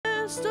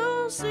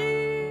crystal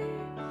sea,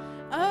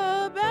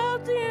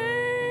 about the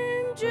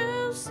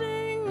angels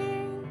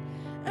singing,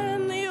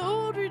 and the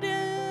old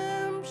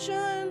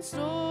redemption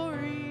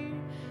story,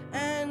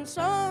 and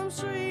Psalm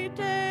 3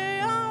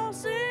 I'll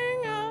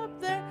sing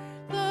up there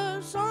the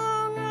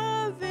song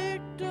of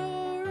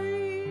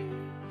victory.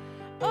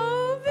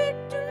 Oh,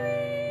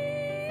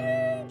 victory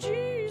in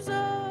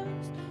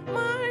Jesus,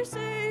 my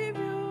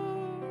Savior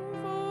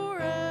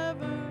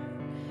forever.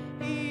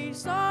 He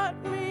sought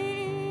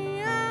me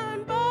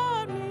and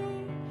bought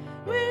me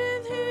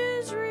with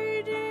his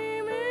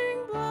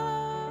redeeming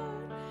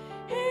blood.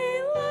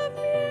 He loved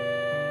me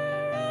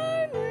ere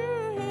I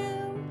knew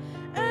him,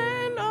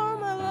 and all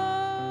my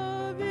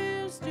love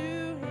is to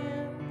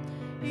him.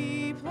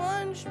 He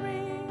plunged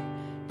me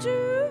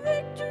to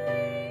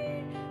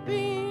victory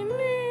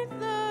beneath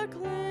the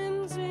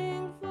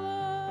cleansing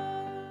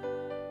flood.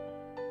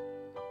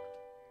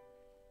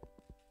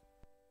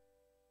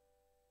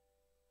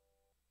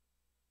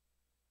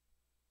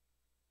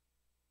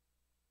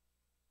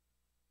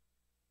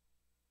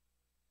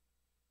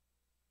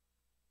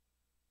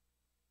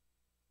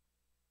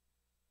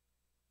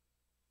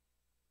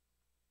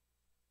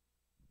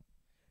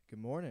 Good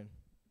morning.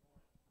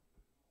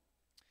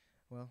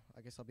 Well,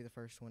 I guess I'll be the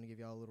first one to give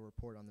y'all a little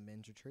report on the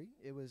men's retreat.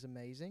 It was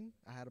amazing.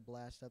 I had a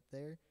blast up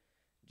there.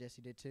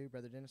 Jesse did too.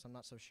 Brother Dennis, I'm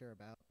not so sure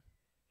about.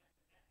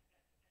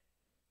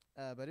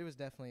 But it was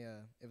definitely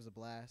it was a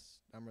blast.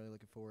 I'm really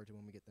looking forward to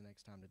when we get the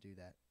next time to do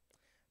that.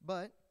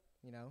 But,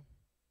 you know,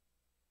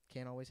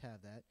 can't always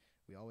have that.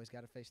 We always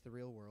got to face the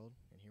real world,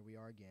 and here we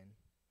are again.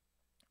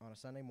 On a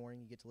Sunday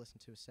morning, you get to listen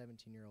to a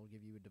 17-year-old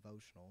give you a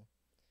devotional.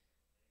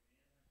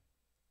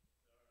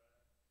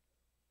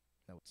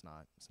 No, it's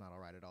not. It's not all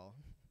right at all.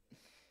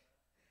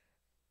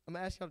 I'm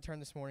going to ask y'all to turn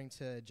this morning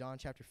to John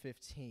chapter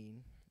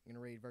 15. I'm going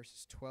to read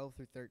verses 12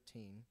 through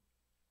 13.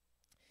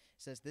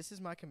 It says, "This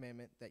is my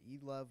commandment, that ye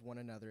love one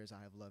another as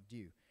I have loved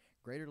you.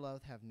 Greater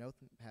love have no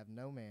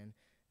man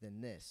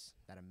than this,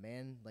 that a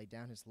man lay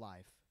down his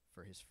life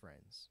for his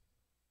friends."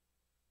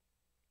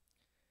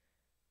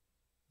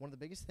 One of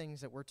the biggest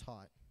things that we're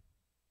taught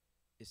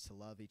is to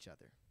love each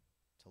other,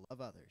 to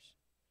love others.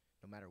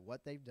 No matter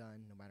what they've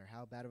done, no matter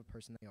how bad of a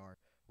person they are,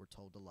 we're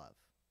told to love.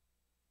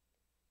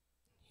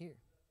 Here.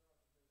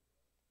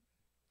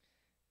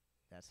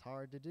 That's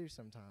hard to do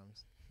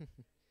sometimes.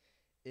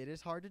 It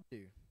is hard to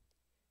do.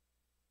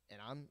 And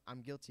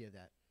I'm guilty of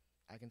that.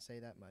 I can say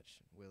that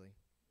much, Willie.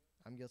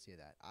 I'm guilty of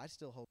that. I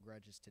still hold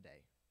grudges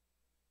today.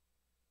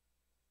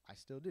 I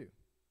still do.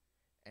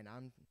 And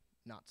I'm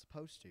not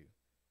supposed to.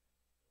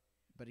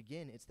 But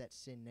again, it's that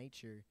sin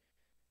nature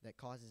that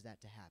causes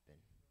that to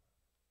happen.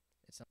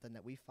 It's something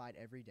that we fight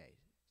every day.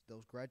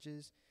 Those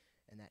grudges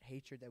and that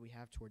hatred that we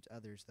have towards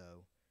others,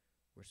 though,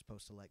 we're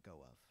supposed to let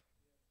go of.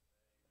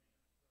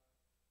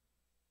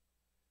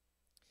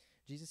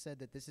 Jesus said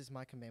that this is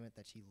my commandment,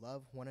 that ye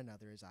love one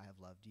another as I have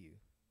loved you.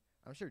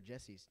 I'm sure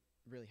Jesse's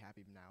really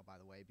happy now, by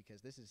the way,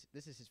 because this is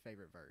his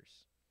favorite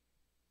verse.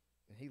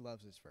 And he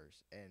loves this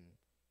verse. And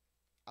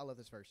I love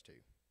this verse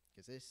too,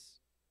 because this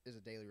is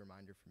a daily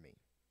reminder for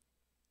me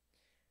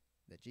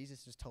that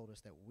Jesus just told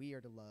us that we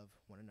are to love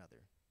one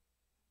another.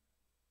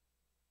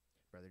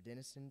 Brother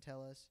Dennis didn't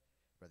tell us.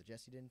 Brother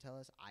Jesse didn't tell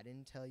us. I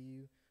didn't tell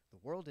you. The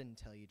world didn't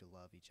tell you to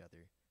love each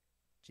other.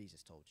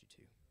 Jesus told you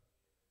to.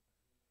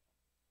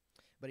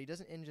 But he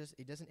doesn't end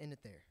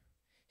it there.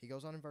 He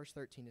goes on in verse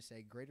 13 to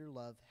say, "Greater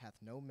love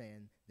hath no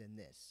man than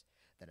this,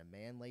 that a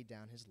man lay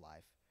down his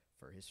life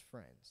for his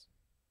friends."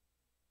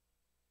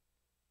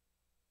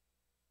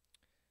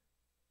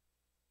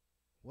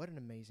 What an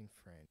amazing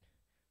friend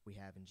we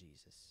have in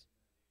Jesus.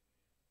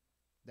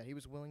 That he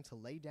was willing to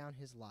lay down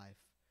his life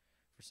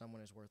for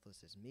someone as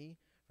worthless as me,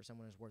 for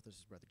someone as worthless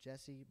as Brother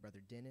Jesse, Brother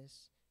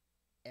Dennis,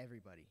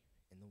 everybody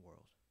in the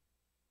world.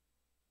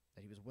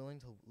 That he was willing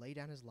to lay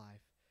down his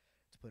life,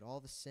 to put all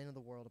the sin of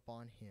the world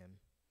upon him,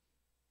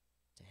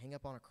 to hang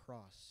up on a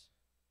cross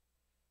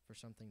for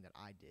something that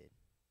I did.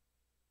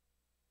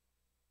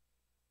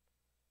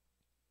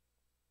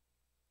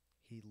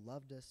 He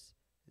loved us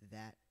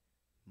that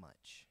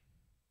much.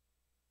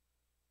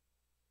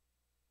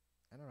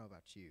 I don't know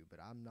about you, but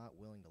I'm not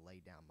willing to lay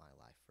down my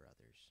life for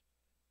others.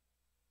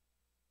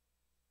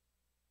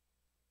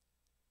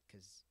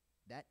 Because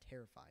that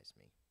terrifies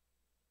me.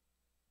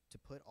 To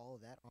put all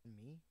of that on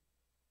me,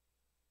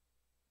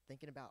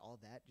 thinking about all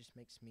that just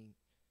makes me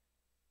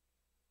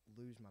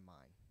lose my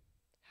mind.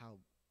 How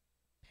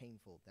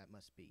painful that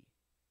must be.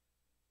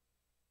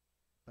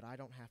 But I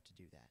don't have to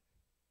do that,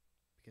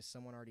 because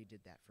someone already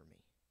did that for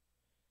me.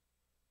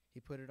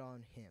 He put it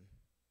on him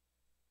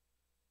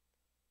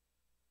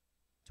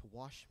to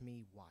wash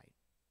me white,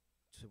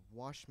 to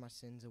wash my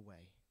sins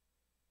away,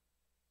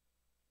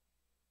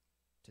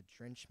 to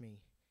drench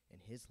me in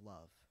his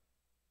love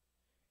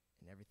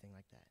and everything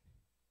like that.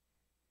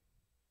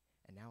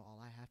 And now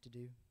all I have to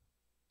do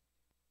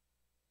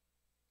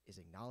is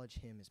acknowledge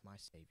him as my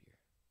Savior,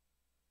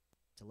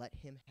 to let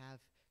him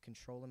have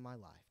control in my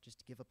life, just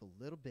to give up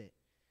a little bit,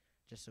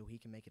 just so he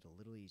can make it a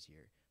little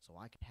easier, so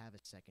I could have a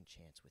second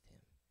chance with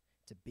him,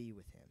 to be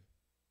with him,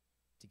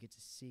 to get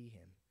to see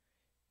him,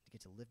 to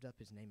get to lift up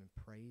his name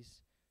in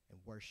praise and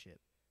worship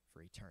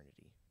for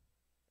eternity.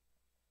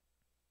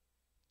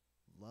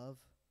 Love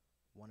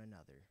one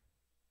another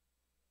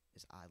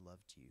as I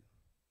loved you.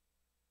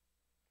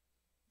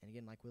 And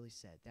again, like Willie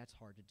said, that's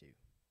hard to do.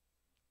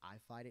 I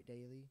fight it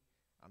daily.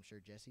 I'm sure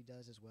Jesse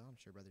does as well. I'm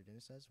sure Brother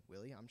Dennis does.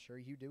 Willie, I'm sure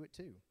you do it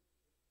too.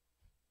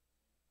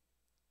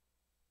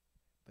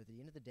 But at the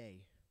end of the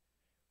day,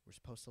 we're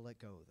supposed to let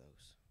go of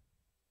those.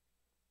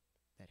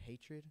 That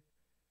hatred,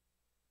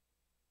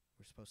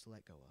 we're supposed to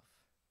let go of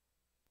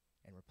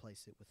and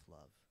replace it with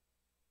love.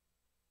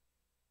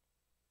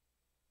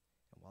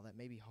 And while that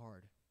may be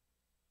hard,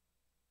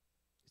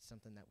 it's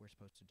something that we're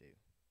supposed to do.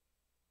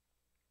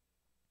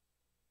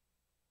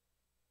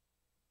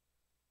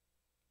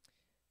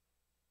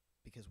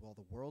 Because while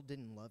the world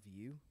didn't love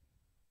you,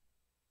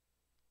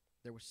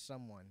 there was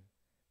someone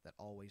that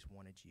always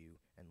wanted you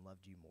and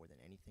loved you more than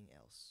anything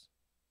else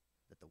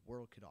that the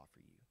world could offer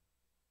you.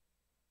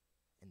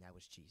 And that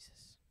was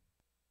Jesus.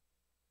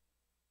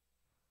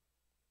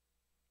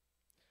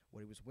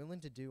 What he was willing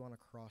to do on a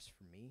cross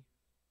for me,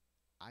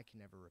 I can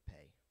never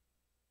repay.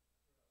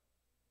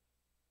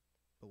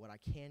 But what I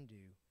can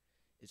do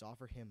is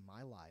offer him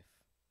my life,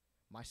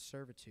 my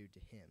servitude to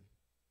him,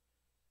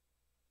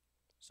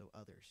 so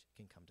others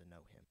can come to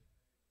know him.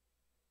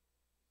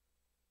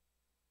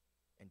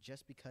 And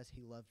just because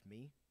he loved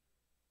me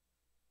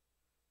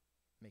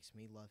makes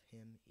me love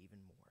him even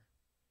more.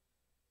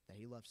 That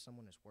he loved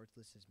someone as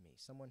worthless as me,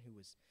 someone who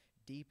was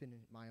deep in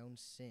my own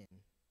sin,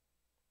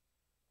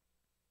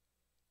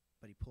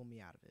 but he pulled me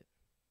out of it.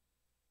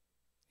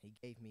 He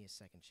gave me a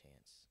second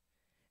chance,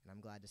 and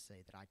I'm glad to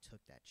say that I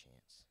took that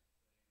chance.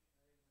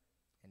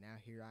 And now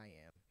here I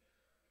am,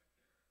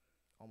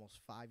 almost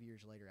 5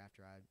 years later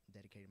after I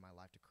dedicated my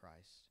life to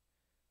Christ,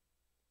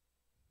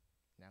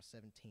 now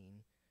 17,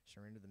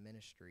 surrender the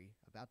ministry,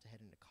 about to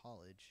head into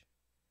college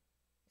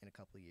in a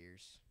couple of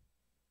years.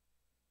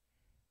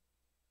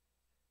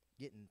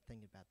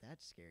 Thinking about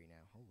that's scary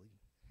now, holy.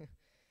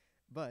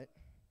 But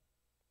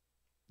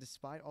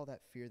despite all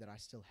that fear that I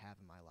still have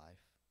in my life,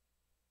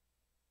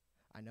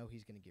 I know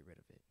he's going to get rid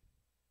of it.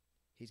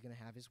 He's going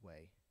to have his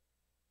way,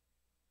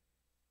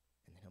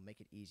 and then he'll make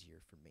it easier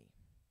for me.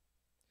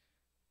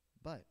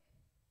 But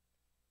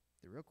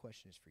the real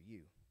question is for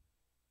you.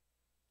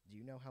 Do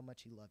you know how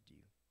much he loved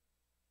you?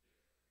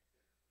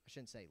 I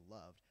shouldn't say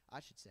loved. I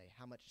should say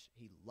how much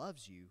he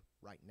loves you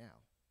right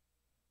now.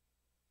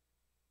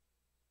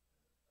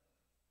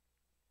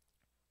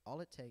 All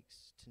it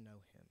takes to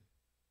know him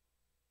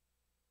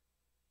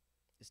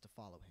is to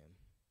follow him,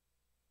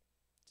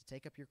 to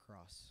take up your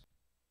cross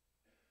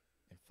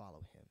and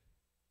follow him.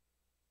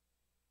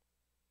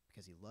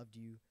 Because he loved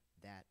you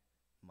that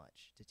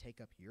much, to take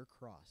up your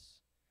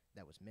cross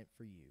that was meant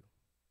for you.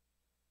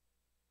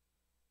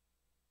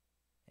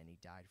 And he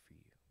died for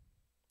you.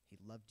 He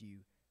loved you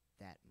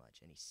that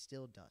much, and he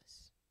still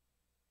does.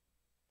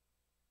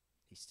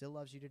 He still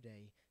loves you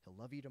today. He'll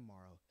love you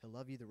tomorrow. He'll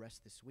love you the rest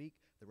of this week,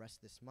 the rest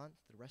of this month,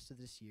 the rest of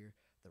this year,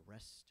 the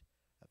rest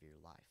of your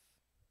life.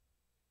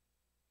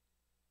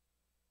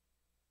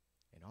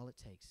 And all it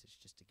takes is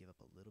just to give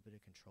up a little bit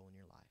of control in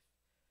your life,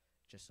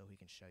 just so he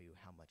can show you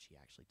how much he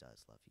actually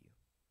does love you.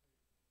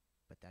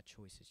 But that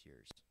choice is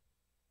yours.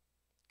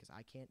 Because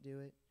I can't do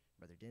it.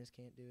 Brother Dennis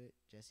can't do it.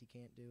 Jesse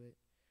can't do it.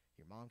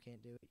 Your mom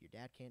can't do it. Your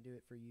dad can't do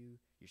it for you.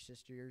 Your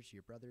sisters,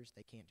 your brothers,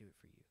 they can't do it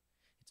for you.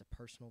 It's a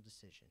personal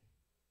decision.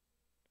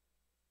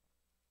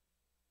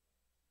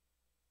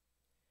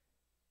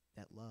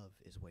 That love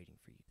is waiting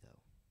for you, though.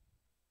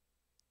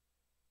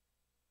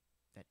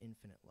 That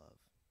infinite love.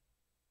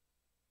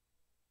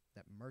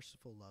 That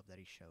merciful love that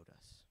he showed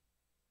us.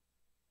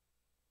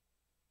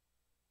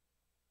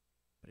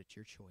 But it's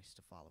your choice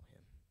to follow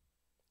him.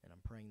 And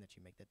I'm praying that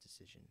you make that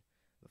decision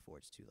before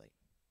it's too late.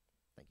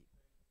 Thank you.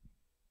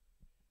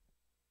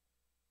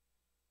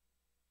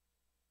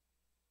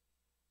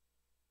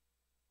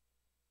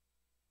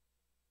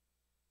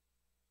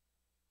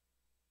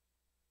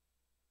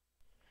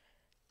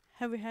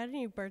 Have we had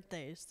any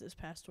birthdays this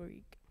past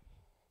week?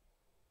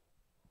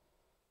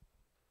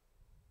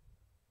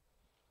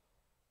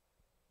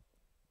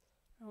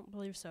 I don't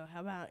believe so.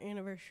 How about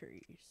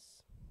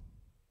anniversaries?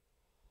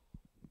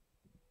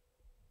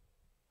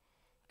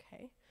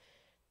 Okay.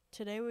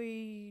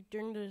 Today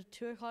during the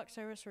 2 o'clock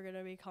service, we're going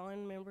to be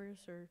calling members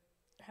or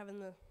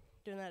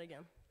doing that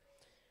again.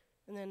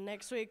 And then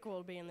next week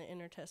we'll be in the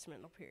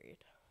intertestamental period.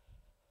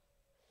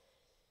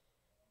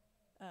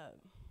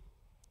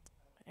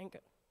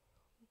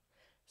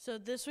 So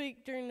this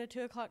week during the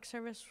 2 o'clock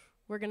service,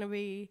 we're going to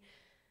be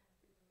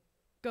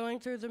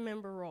going through the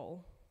member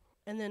roll.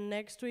 And then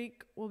next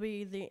week will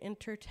be the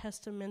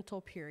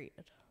intertestamental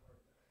period.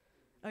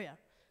 Oh, yeah.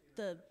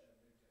 The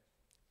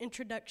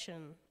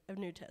introduction of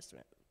New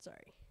Testament.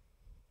 Sorry.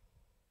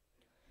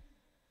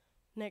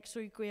 Next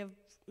week we have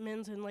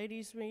men's and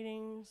ladies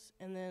meetings.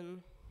 And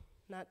then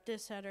not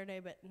this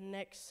Saturday, but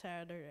next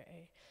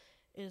Saturday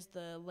is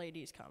the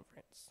ladies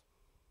conference.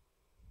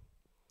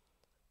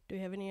 Do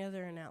we have any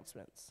other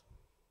announcements?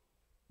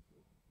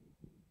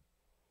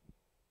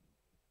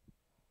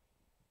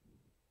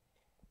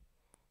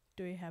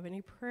 Do we have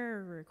any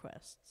prayer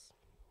requests?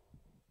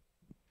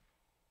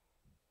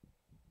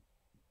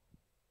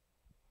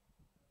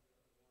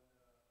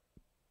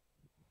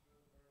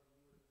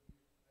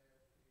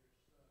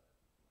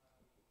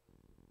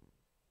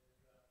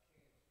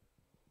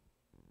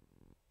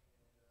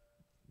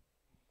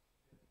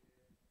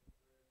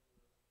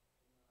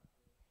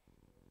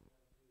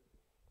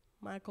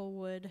 Michael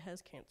Wood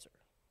has cancer.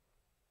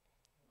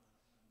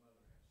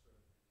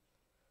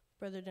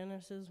 Brother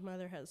Dennis's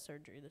mother has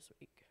surgery this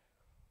week.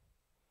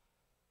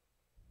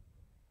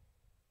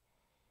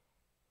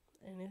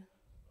 Any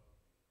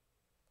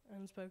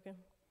unspoken?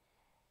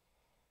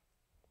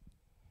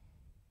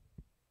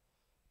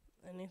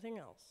 Anything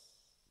else?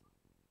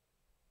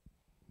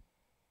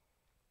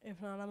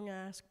 If not, I'm going to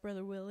ask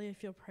Brother Willie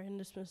if you'll pray and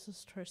dismiss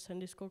us to our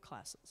Sunday school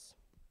classes.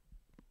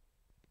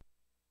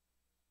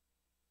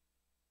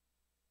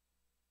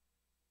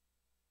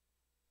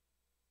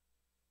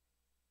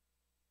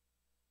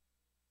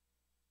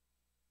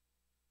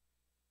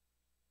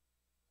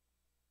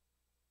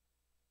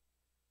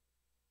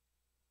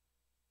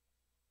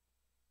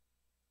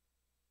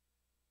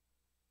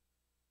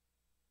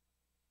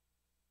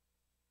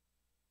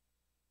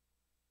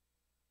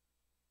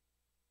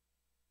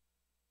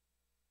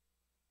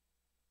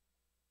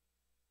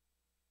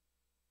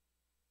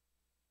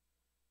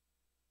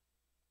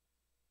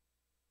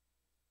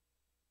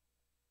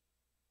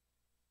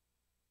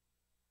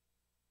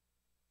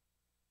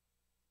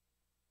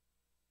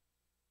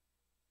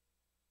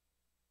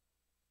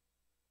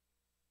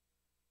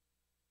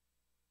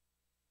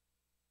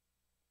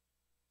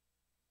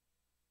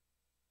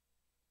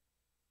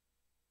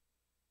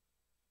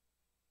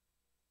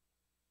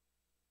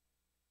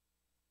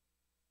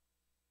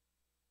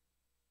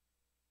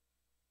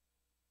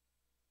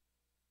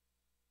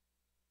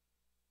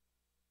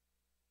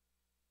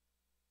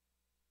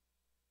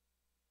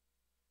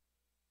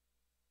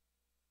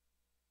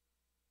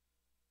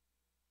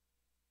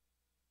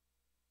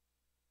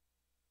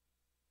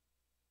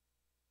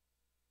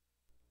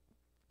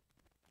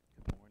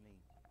 Good morning.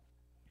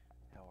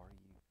 How are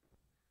you?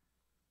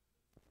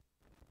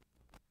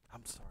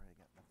 I'm sorry, I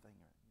got my thing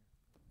right here.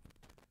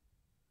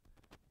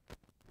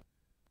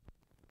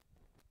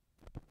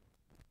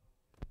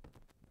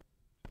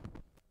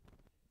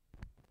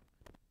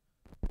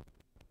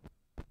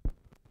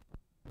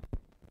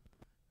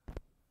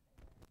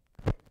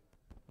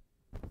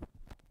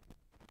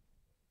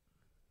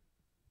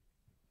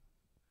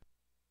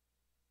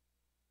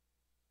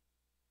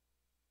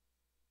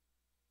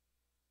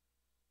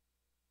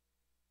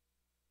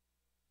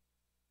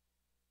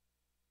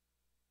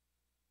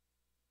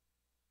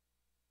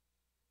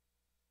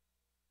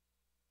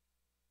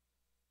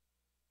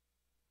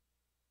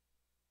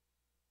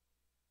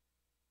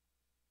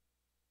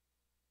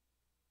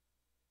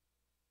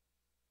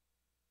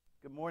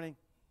 Good morning.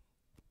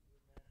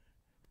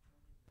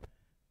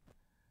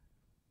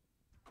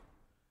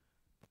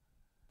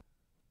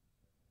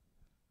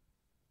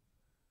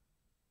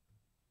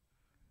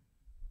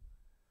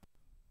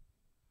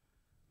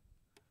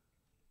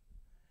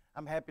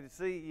 I'm happy to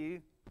see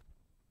you.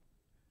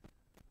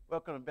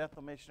 Welcome to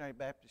Bethel Missionary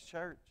Baptist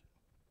Church.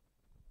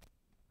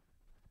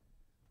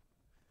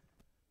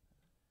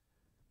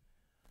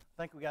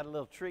 I think we got a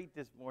little treat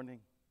this morning.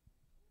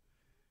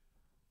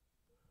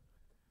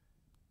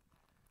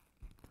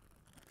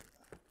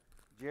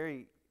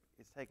 Jerry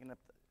is taking up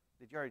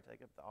did you already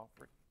take up the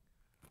offering?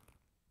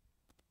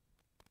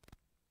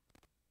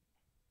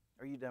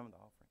 Are you done with the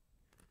offering?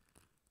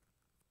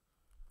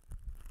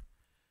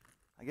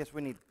 I guess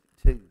we need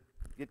to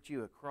get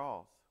you a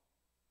cross.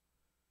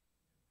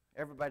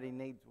 Everybody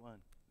needs one.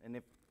 And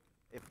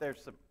if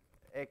there's some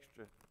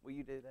extra, will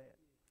you do that?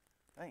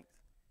 Thanks.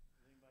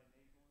 Does anybody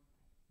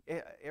need one?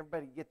 Yeah,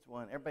 everybody gets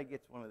one. Everybody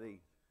gets one of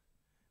these.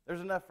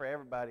 There's enough for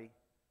everybody.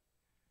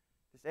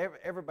 Just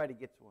everybody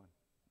gets one.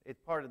 It's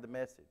part of the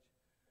message.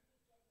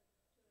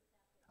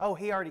 Oh,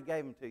 he already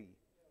gave them to you.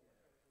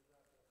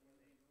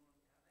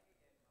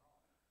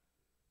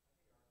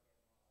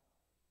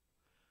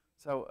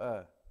 So,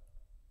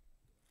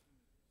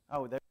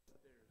 there's,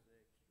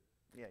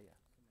 yeah.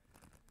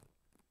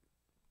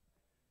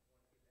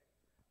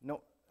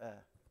 No,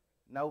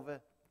 Nova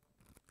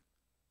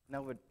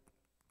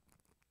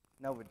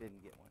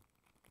didn't get one.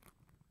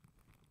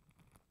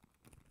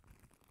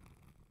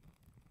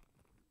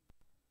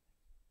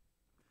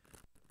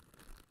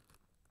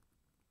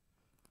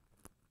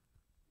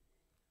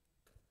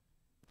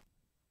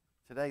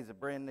 Today's a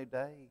brand new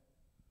day.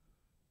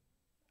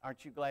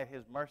 Aren't you glad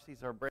His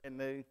mercies are brand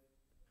new?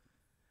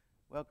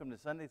 Welcome to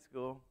Sunday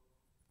school.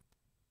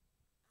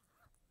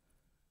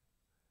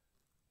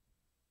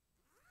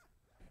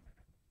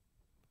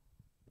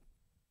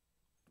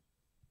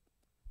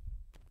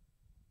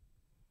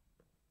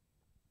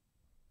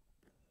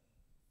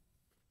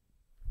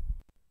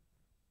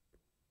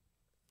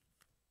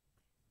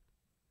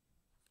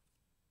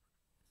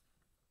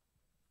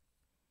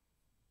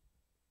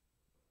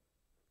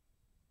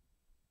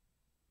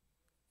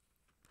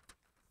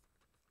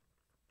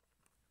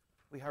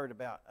 We heard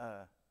about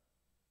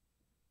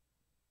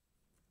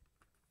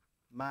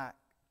Mike.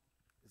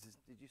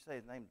 Did you say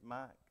his name's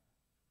Mike?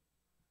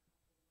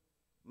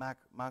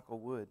 Michael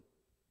Wood.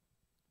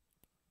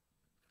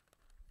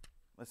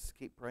 Let's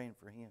keep praying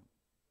for him.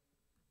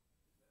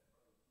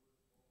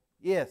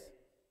 Yes.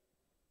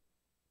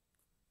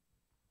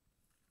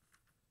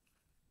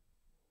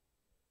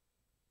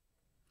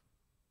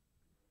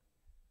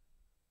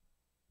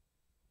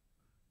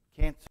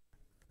 Cancer.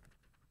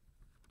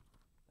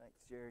 Thanks,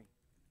 Jerry.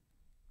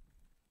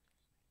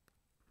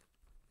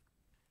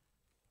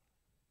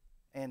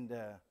 And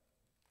let's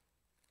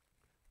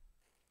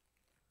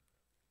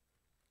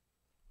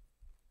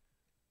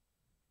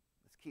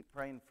keep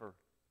praying for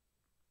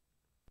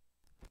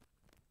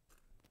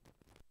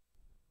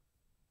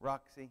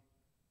Roxy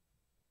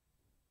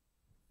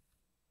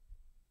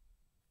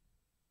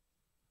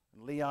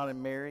and Leon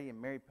and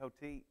Mary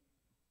Poteet.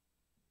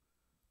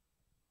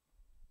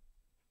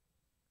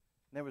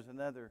 There was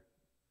another.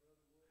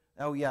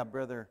 Oh yeah,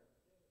 brother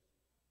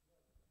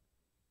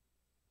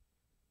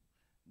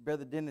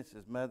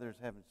Dennis's mother's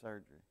having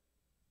surgery.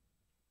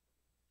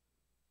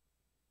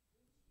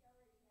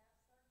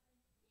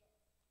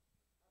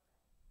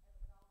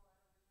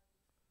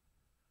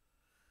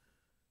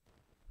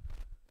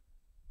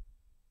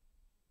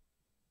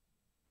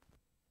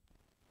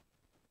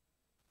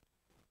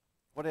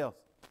 What else?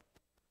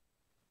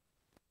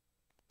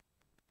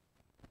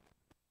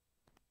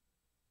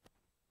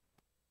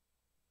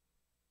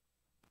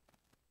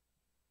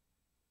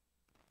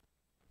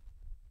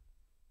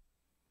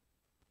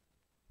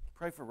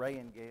 Pray for Ray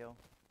and Gail.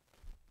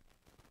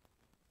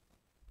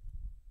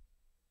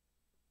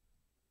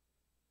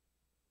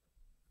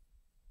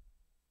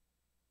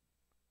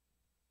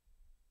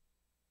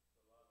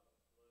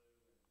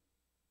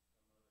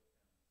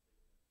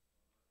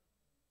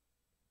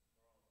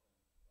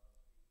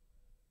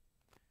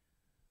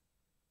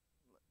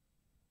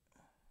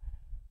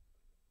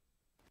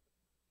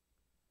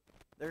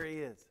 There he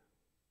is.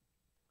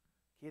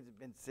 Kids have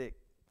been sick.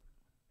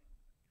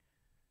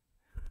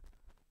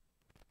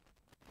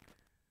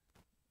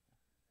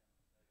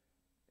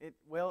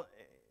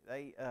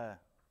 They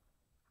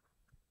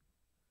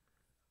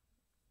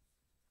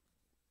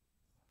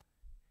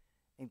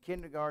in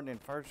kindergarten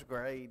and first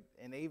grade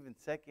and even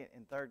second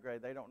and third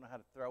grade, they don't know how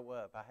to throw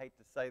up. I hate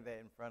to say that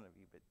in front of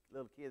you, but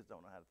little kids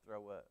don't know how to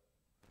throw up.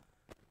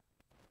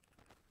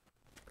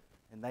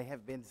 And they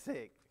have been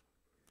sick.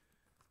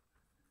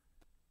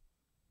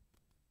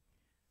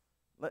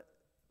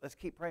 Let's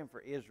keep praying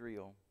for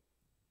Israel.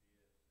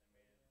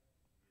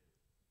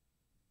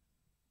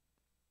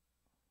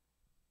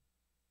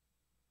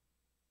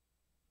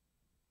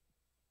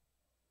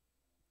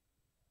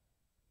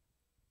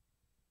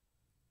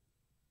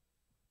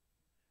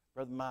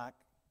 Brother Mike,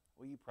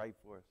 will you pray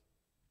for us?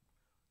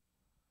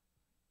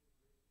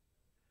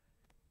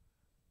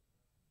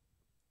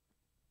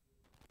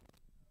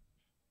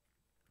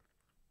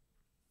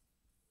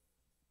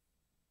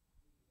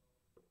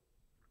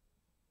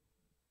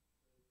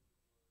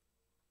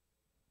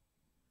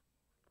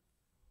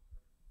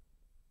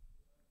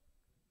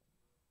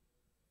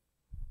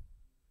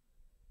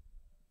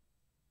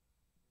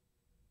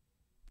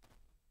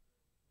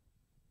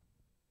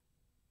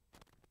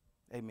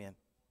 Amen.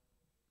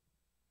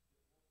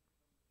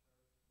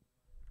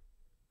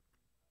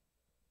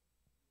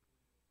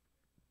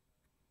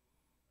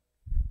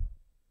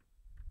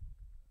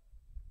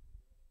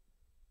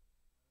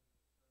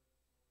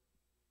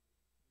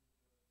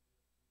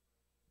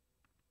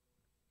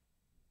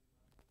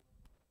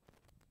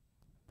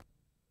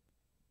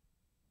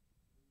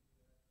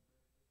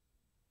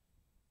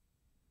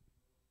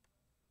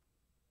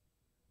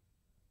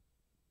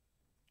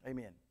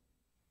 Amen.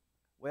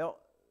 Well,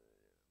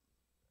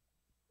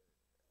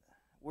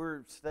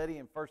 we're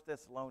studying 1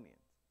 Thessalonians.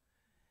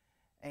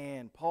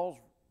 And Paul's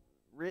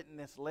written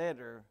this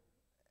letter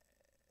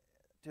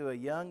to a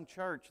young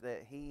church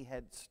that he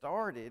had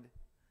started,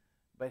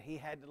 but he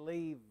had to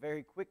leave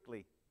very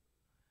quickly.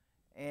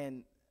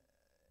 And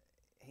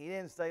he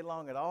didn't stay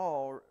long at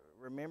all.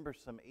 Remember,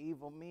 some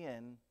evil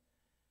men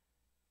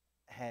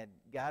had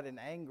got an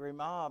angry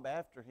mob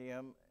after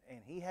him,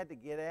 and he had to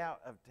get out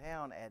of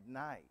town at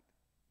night,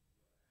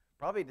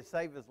 probably to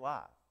save his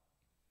life.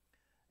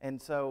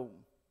 And so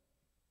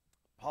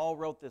Paul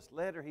wrote this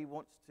letter. He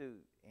wants to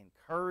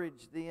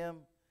encourage them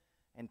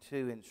and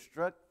to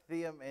instruct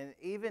them and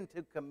even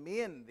to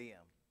commend them,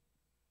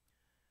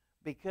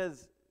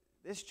 because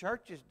this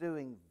church is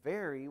doing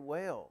very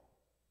well.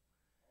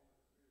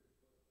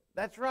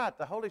 That's right.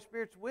 The Holy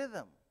Spirit's with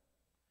them.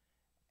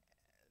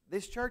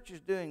 This church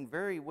is doing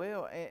very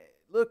well.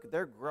 Look,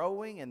 they're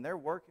growing and they're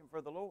working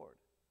for the Lord.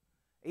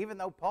 Even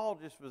though Paul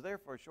just was there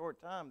for a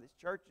short time, this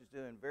church is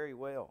doing very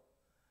well.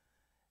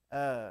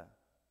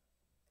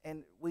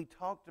 And we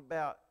talked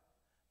about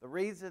the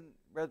reason,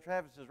 Brother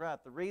Travis is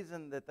right, the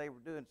reason that they were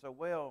doing so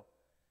well,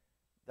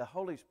 the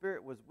Holy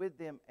Spirit was with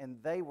them and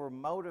they were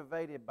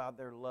motivated by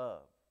their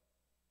love.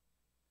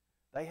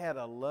 They had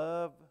a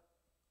love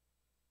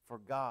for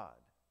God.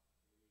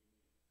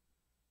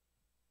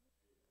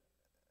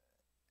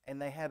 And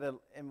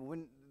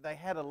when they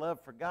had a love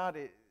for God,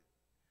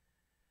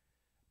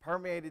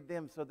 permeated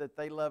them so that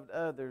they loved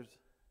others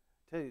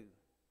too.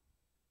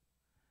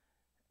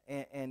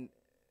 And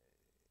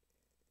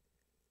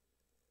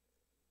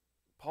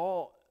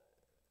Paul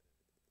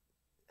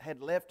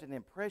had left an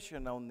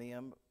impression on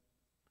them,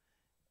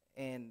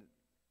 and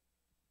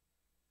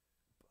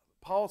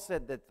Paul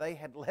said that they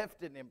had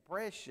left an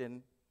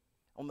impression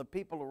on the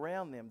people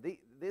around them.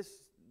 This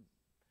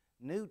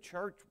new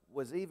church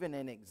was even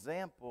an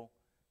example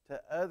to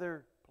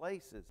other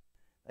places.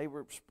 They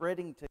were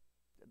spreading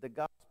the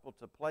gospel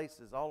to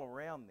places all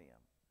around them.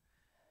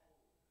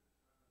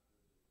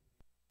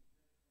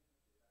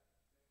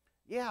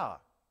 Yeah,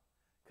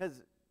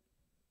 because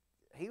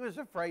he was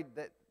afraid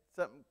that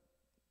something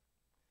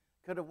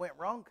could have went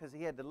wrong because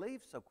he had to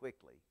leave so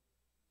quickly.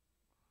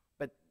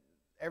 But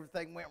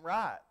everything went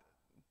right.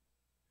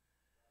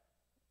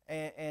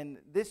 And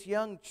this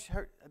young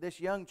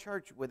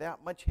church,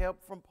 without much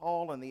help from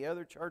Paul and the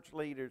other church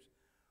leaders,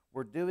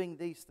 were doing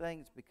these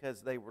things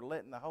because they were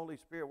letting the Holy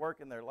Spirit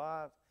work in their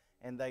lives,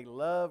 and they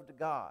loved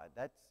God.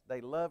 They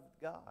loved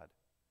God.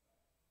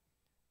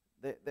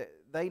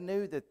 They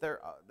knew that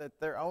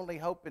their only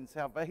hope in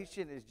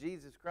salvation is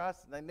Jesus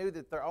Christ, and they knew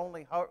that their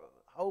only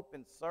hope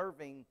in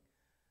serving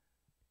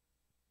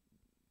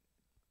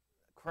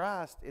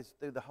Christ is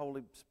through the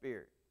Holy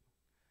Spirit.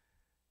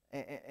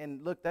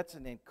 And look, that's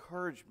an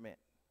encouragement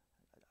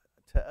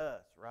to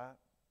us, right?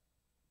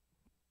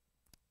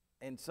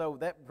 And so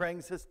that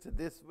brings us to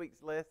this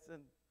week's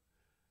lesson.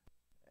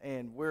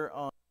 And we're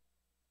on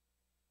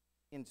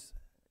in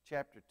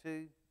chapter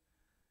 2.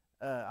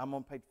 I'm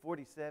on page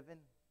 47.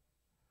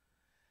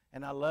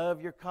 And I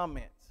love your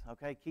comments,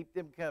 okay? Keep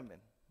them coming.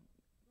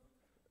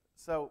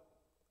 So,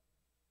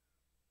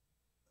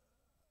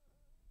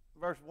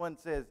 verse 1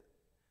 says,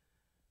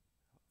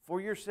 "For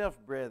yourselves,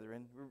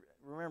 brethren,"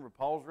 remember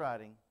Paul's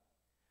writing,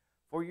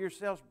 "For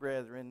yourselves,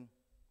 brethren,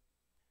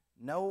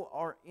 know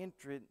our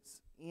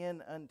entrance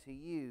in unto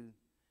you,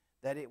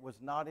 that it was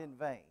not in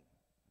vain."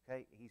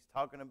 Okay, he's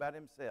talking about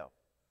himself.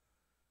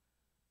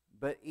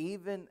 "But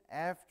even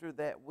after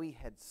that we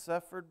had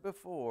suffered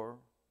before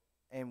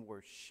and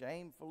were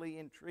shamefully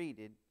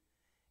entreated,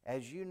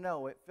 as you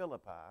know at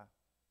Philippi,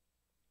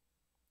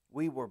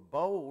 we were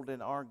bold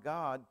in our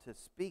God to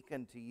speak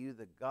unto you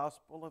the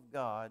gospel of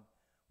God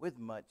with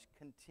much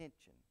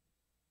contention."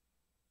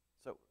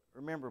 So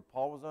remember,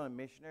 Paul was on a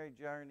missionary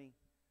journey,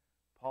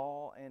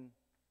 Paul and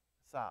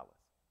Silas.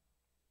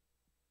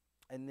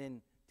 And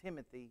then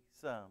Timothy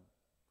some.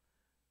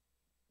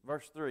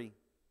 Verse 3,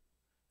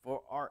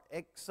 "For our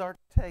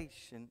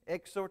exhortation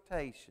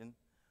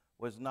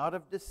was not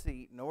of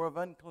deceit, nor of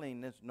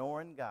uncleanness, nor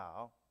in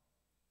guile.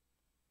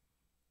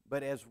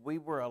 But as we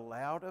were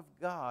allowed of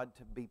God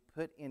to be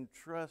put in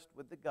trust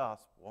with the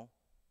gospel,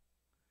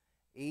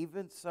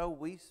 even so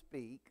we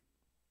speak,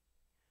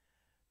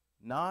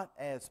 not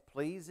as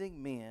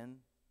pleasing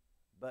men,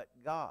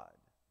 but God,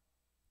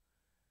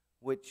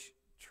 which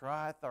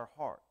trieth our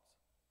hearts.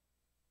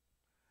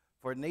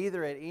 For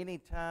neither at any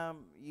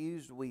time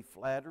used we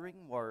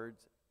flattering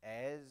words,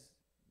 as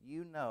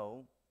you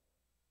know,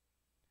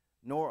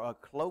 nor a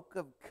cloak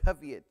of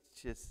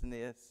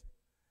covetousness,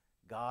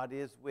 God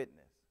is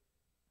witness.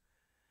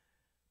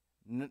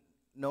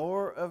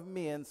 Nor of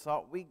men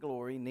sought we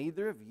glory,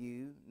 neither of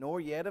you, nor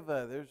yet of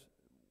others,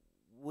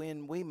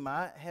 when we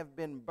might have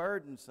been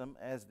burdensome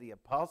as the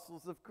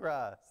apostles of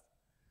Christ."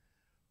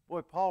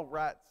 Boy, Paul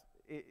writes,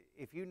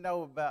 if you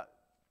know about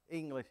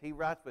English, he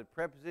writes with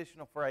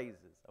prepositional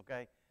phrases,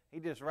 okay?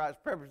 He just writes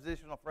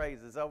prepositional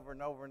phrases over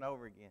and over and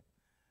over again.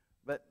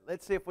 But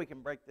let's see if we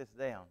can break this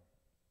down,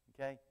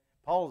 okay?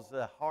 Paul's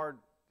hard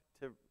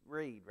to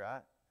read,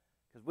 right?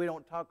 Because we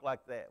don't talk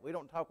like that. We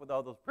don't talk with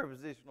all those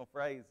prepositional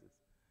phrases.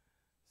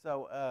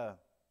 So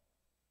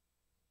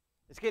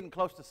it's getting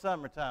close to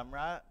summertime,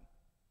 right?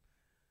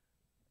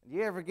 Do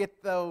you ever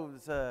get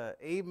those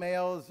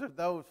emails or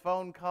those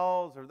phone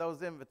calls or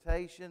those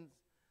invitations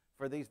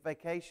for these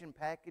vacation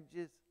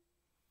packages?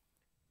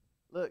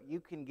 Look, you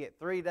can get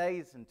 3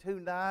 days and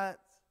 2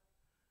 nights,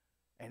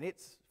 and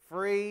it's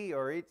free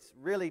or it's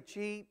really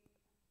cheap.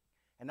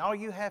 And all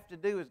you have to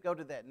do is go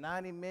to that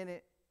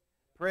 90-minute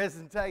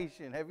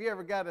presentation. Have you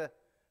ever got a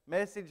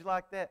message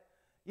like that?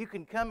 You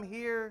can come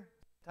here,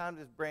 sometimes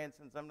it's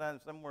Branson,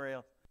 sometimes somewhere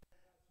else.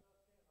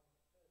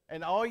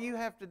 And all you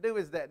have to do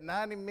is that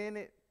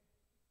 90-minute.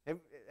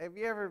 Have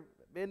you ever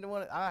been to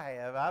one? I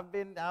have. I've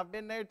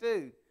been there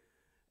too.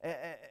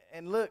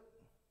 And look,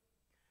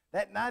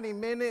 that 90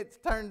 minutes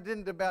turns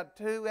into about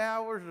 2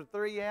 hours or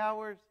 3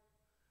 hours.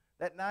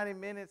 That 90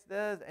 minutes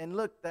does. And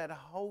look, that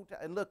whole time.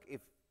 And look,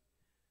 if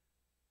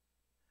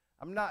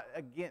I'm not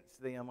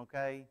against them,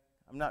 okay?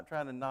 I'm not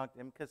trying to knock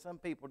them because some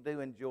people do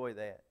enjoy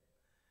that.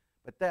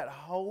 But that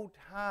whole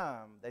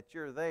time that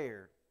you're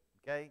there,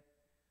 okay,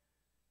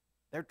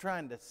 they're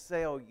trying to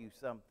sell you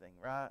something,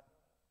 right?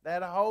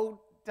 That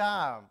whole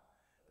time,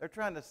 they're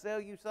trying to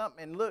sell you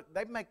something. And look,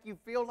 they make you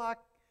feel like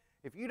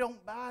if you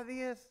don't buy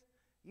this,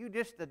 you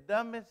just the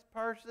dumbest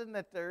person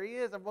that there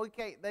is. And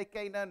they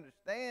can't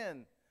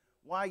understand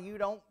why you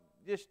don't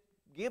just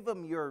give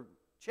them your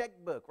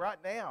checkbook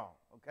right now.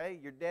 okay?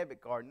 Your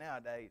debit card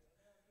nowadays.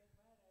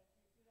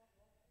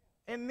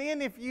 And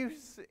then if you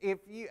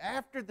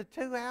after the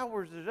 2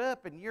 hours is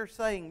up and you're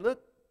saying,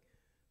 look,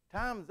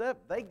 time's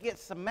up, they get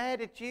so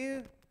mad at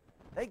you.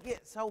 They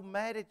get so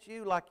mad at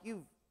you like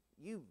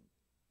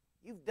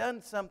you've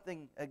done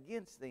something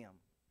against them,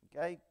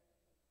 okay?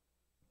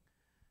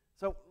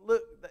 So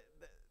look,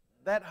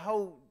 that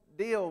whole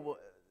deal,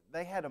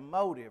 they had a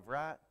motive,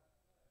 right?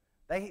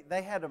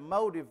 They had a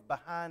motive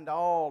behind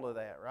all of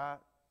that, right?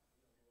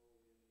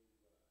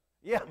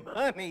 Yeah,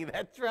 money,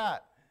 that's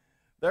right.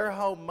 Their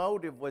whole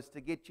motive was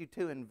to get you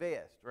to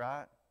invest,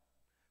 right?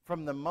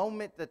 From the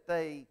moment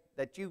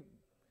that you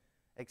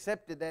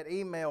accepted that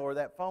email or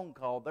that phone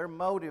call, their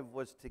motive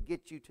was to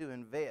get you to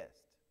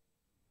invest.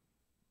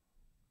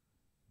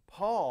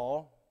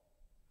 Paul,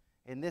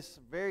 in this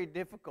very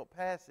difficult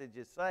passage,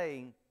 is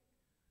saying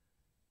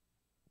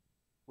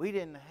we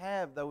didn't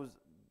have those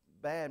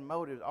bad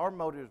motives. Our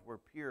motives were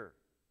pure.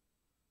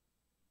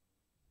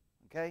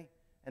 Okay?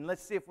 And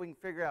let's see if we can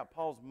figure out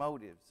Paul's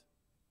motives.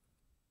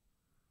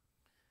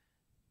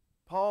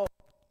 Paul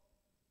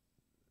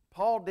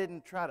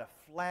didn't try to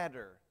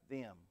flatter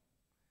them.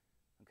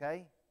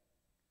 Okay?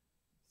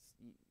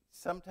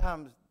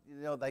 Sometimes,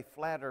 they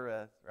flatter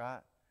us,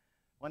 right?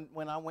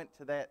 When I went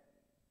to that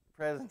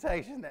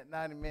presentation, that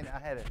 90-minute, I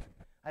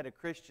had a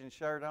Christian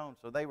shirt on,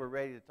 so they were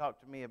ready to talk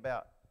to me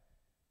about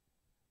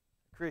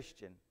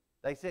Christian.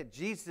 They said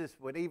Jesus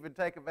would even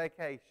take a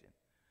vacation.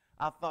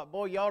 I thought,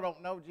 boy, y'all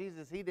don't know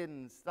Jesus. He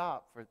didn't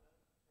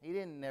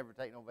never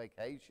take no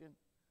vacation.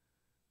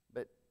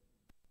 But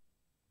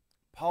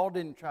Paul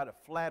didn't try to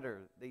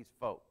flatter these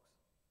folks.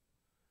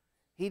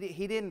 He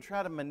didn't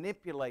try to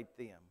manipulate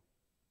them.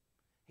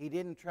 He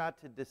didn't try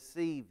to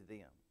deceive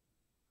them.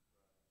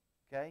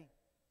 Okay?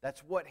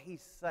 That's what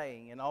he's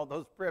saying in all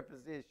those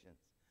prepositions.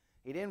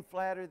 He didn't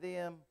flatter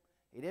them.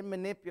 He didn't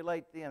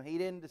manipulate them. He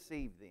didn't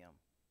deceive them.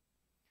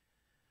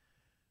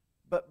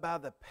 But by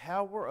the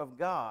power of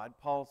God,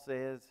 Paul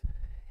says,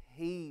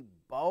 he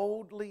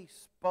boldly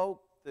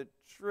spoke the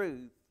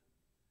truth,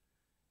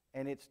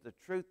 and it's the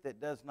truth that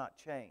does not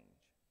change.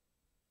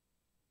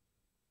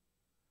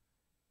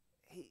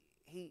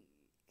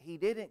 He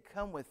didn't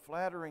come with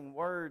flattering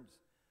words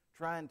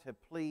trying to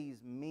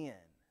please men.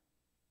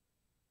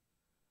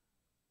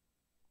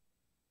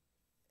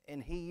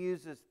 And he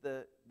uses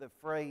the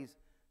phrase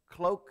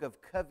cloak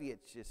of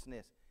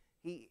covetousness.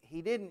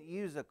 He didn't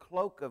use a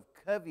cloak of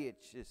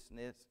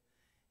covetousness.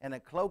 And a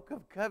cloak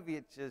of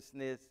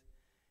covetousness,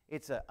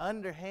 it's an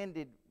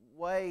underhanded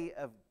way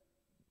of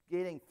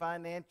getting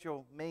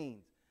financial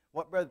means.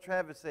 What Brother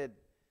Travis said,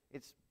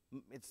 it's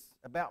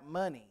about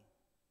money.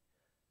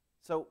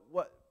 So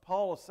what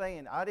Paul is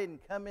saying, I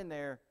didn't come in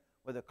there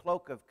with a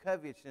cloak of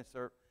covetousness,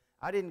 or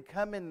I didn't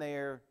come in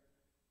there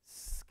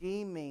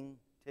scheming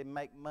to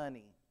make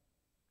money.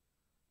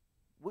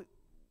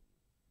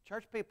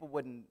 Church people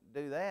wouldn't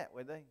do that,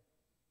 would they?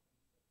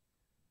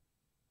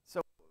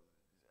 So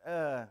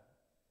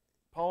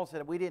Paul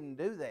said we didn't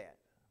do that.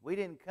 We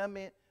didn't come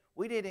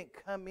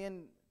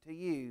in to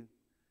you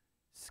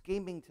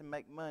scheming to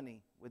make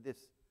money with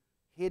this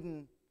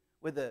hidden,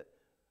 with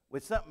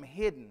something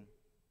hidden,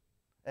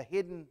 a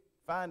hidden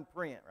fine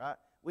print, right?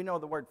 We know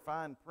the word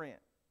fine print.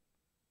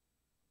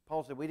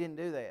 Paul said we didn't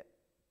do that.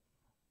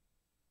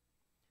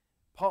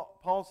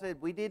 Paul said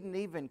we didn't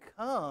even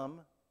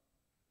come.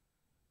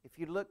 If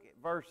you look at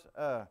verse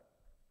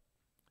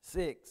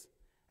 6,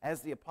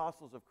 as the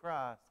apostles of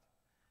Christ,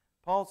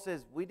 Paul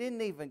says we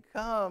didn't even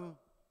come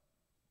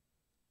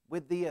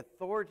with the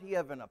authority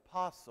of an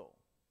apostle.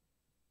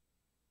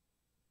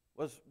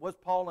 Was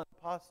Paul an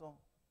apostle?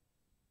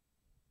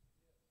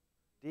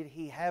 Did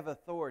he have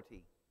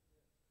authority?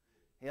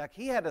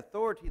 He had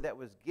authority that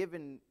was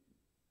given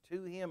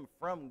to him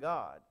from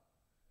God.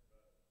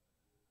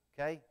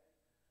 Okay?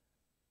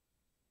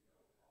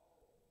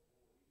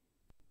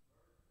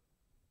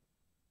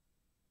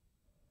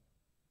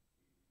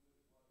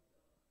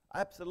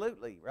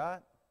 Absolutely,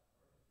 right?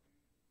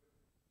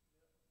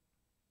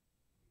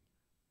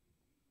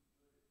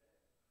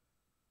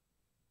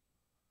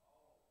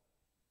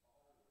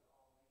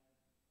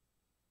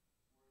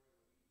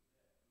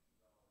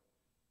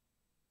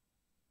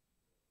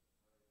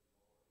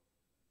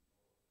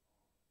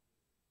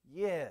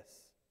 Yes.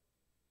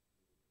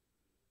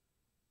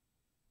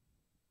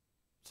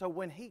 So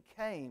when he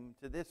came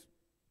to this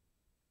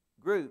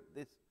group,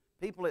 this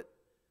people at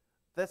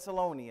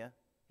Thessalonica,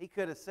 he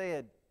could have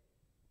said,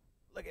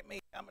 look at me,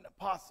 I'm an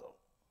apostle.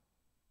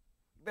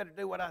 You better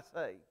do what I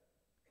say.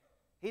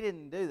 He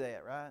didn't do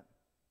that, right?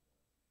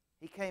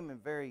 He came in a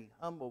very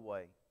humble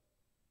way,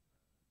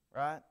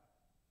 right?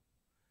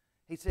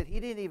 He said he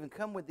didn't even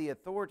come with the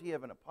authority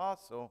of an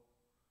apostle,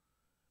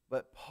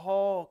 but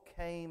Paul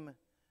came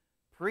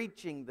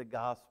preaching the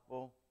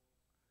gospel,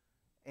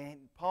 and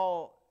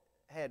Paul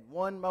had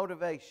one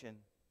motivation,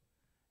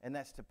 and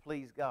that's to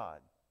please God.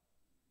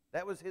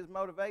 That was his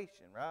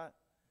motivation, right?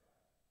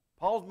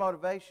 Paul's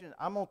motivation,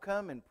 I'm going to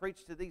come and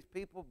preach to these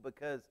people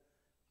because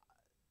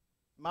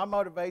my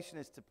motivation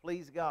is to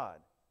please God.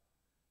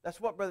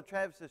 That's what Brother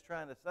Travis is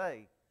trying to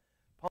say.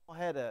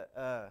 had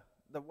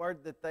the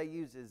word that they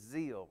use is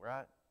zeal,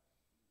 right?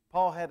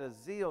 Paul had a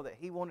zeal that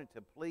he wanted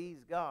to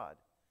please God.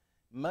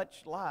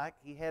 Much like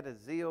he had a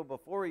zeal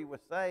before he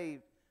was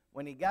saved.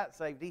 When he got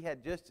saved, he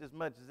had just as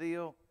much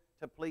zeal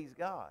to please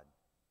God.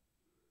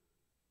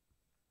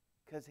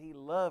 Because he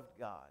loved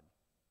God.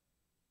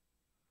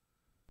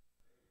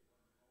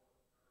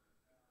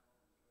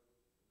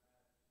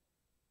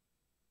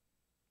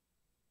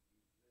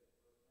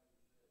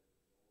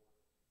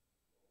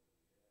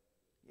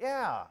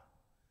 Yeah.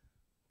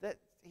 That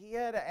he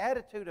had an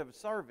attitude of a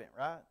servant,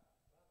 right?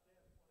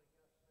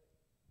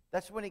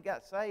 That's when he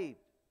got saved.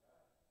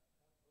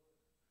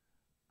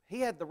 He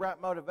had the right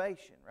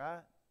motivation,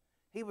 right?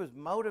 He was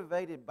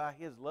motivated by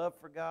his love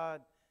for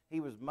God.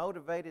 He was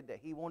motivated that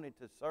he wanted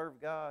to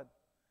serve God,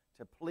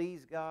 to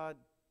please God.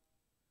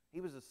 He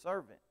was a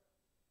servant.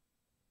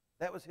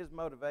 That was his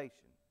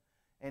motivation.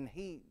 And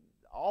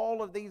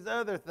all of these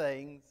other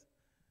things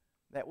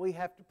that we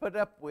have to put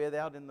up with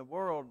out in the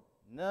world,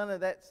 none of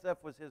that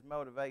stuff was his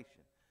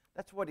motivation.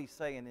 That's what he's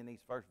saying in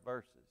these first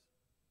verses.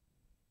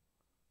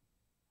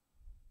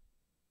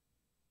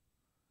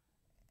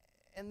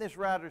 And this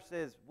writer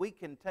says we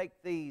can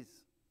take this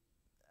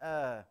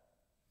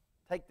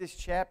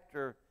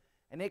chapter,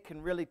 and it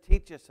can really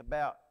teach us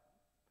about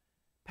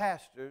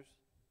pastors,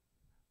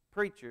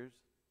 preachers.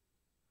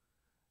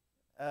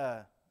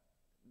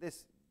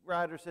 This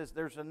writer says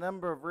there's a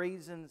number of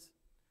reasons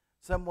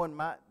someone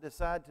might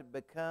decide to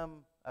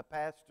become a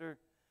pastor.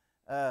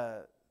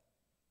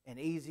 An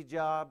easy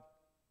job.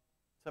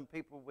 Some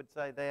people would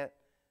say that.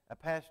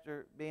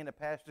 Being a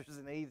pastor is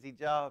an easy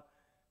job.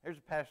 There's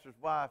a pastor's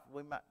wife.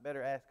 We might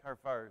better ask her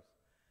first.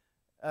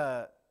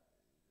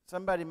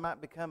 Somebody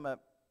might become a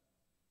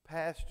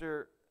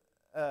pastor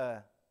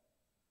for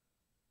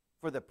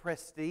the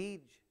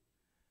prestige.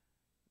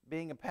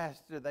 Being a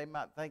pastor, they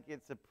might think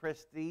it's a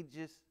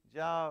prestigious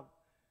job.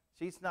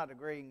 She's not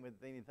agreeing with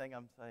anything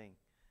I'm saying.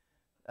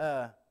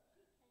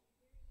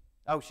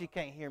 She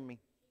can't hear me.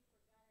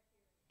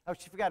 Oh,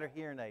 she forgot her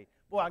hearing aid.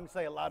 Boy, I can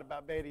say a lot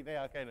about Betty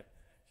now, can't I?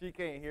 She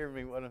can't hear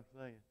me what I'm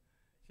saying.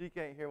 She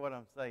can't hear what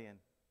I'm saying.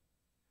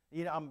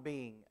 You know, I'm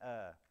being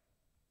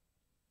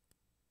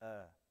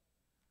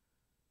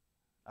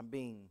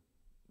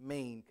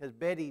mean because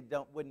Betty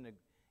wouldn't.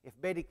 If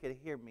Betty could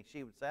hear me,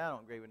 she would say, "I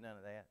don't agree with none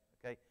of that."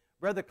 Okay,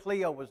 Brother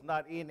Cleo was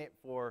not in it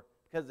because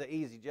of the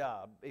easy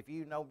job. If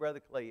you know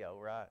Brother Cleo,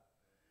 right?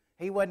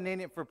 He wasn't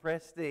in it for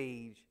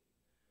prestige.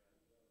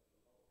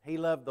 He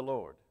loved the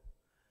Lord.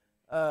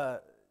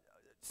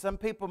 Some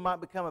people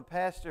might become a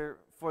pastor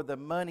for the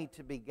money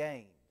to be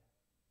gained.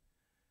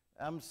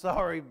 I'm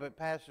sorry, but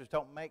pastors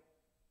don't make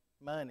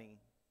money.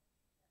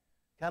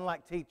 Kind of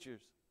like teachers.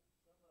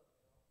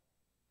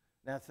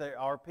 Now, there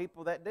are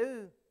people that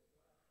do.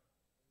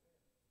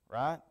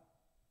 Right?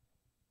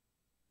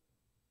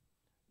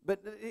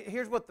 But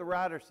here's what the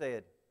writer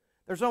said.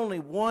 There's only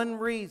one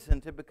reason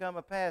to become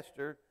a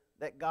pastor,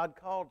 that God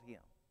called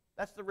him.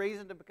 That's the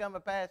reason to become a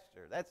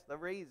pastor. That's the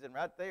reason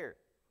right there.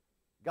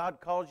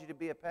 God calls you to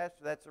be a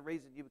pastor. That's the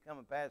reason you become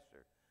a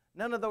pastor.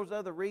 None of those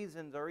other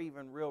reasons are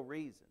even real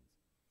reasons.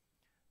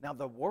 Now,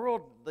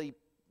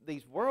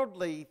 these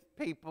worldly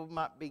people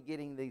might be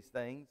getting these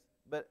things,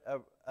 but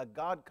a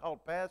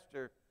God-called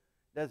pastor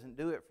doesn't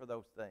do it for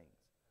those things.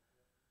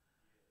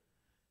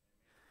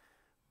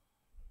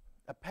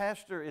 A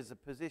pastor is a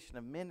position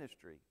of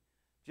ministry,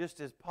 just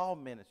as Paul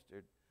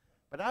ministered.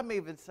 But I'm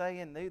even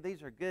saying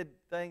these are good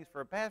things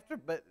for a pastor,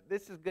 but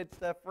this is good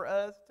stuff for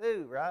us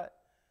too, right?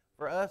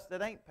 For us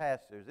that ain't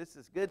pastors, this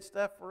is good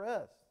stuff for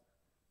us.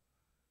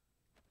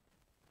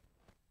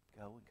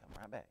 Go and come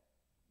right back.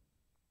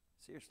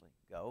 Seriously,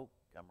 go,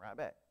 come right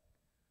back.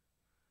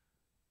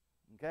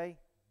 Okay?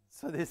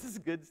 So this is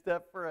good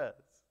stuff for us.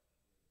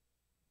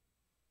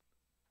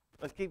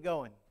 Let's keep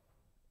going,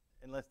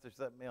 unless there's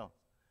something else.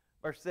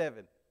 Verse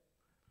 7.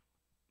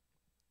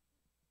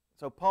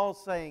 So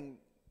Paul's saying,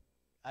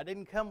 I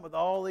didn't come with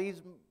all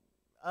these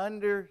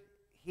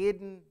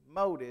hidden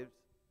motives.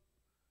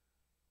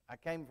 I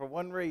came for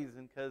one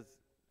reason, because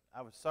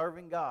I was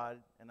serving God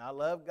and I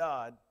love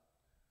God.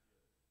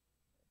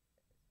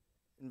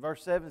 And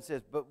verse 7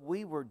 says, but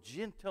we were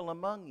gentle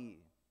among you,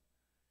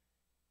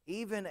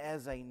 even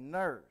as a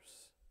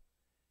nurse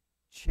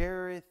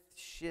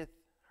cherisheth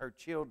her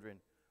children.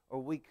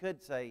 Or we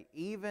could say,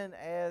 even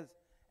as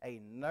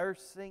a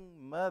nursing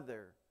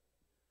mother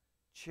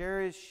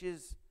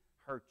cherishes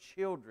her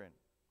children.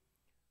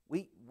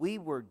 We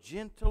were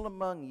gentle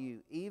among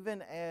you,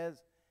 even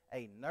as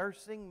a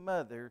nursing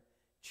mother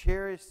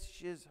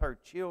cherishes her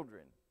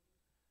children.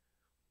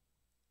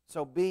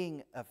 So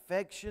being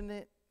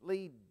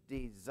affectionately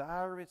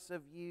desirous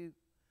of you,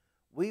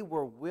 we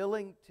were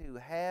willing to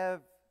have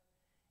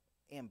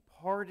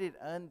imparted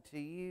unto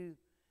you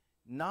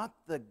not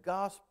the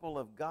gospel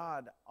of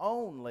God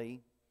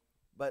only,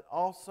 but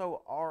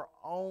also our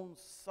own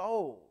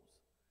souls.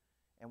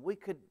 And we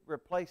could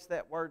replace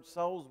that word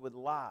souls with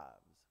lives.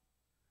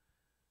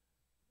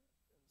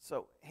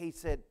 So he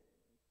said,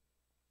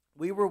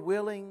 we were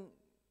willing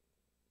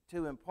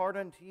to impart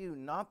unto you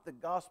not the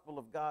gospel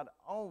of God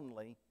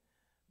only,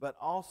 but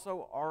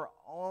also our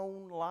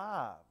own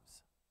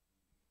lives,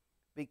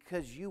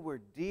 because you were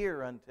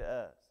dear unto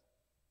us.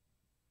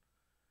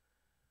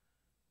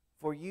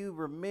 For you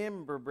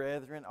remember,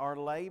 brethren, our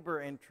labor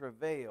and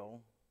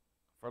travail,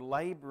 for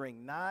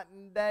laboring night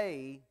and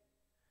day,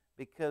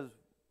 because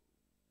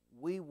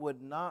we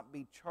would not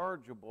be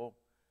chargeable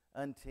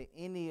unto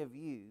any of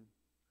you.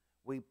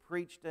 We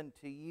preached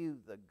unto you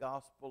the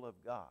gospel of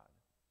God.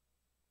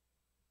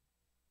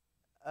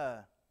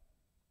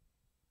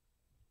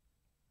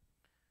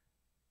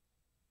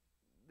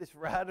 This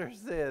writer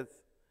says,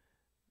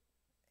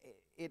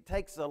 it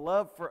takes a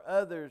love for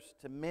others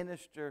to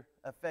minister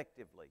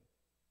effectively.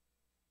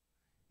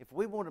 If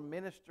we want to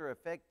minister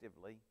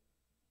effectively,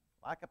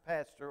 like a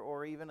pastor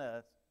or even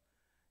us,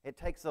 it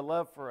takes a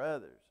love for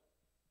others.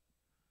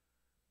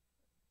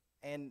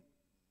 And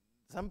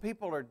some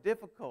people are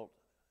difficult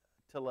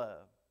to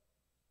love.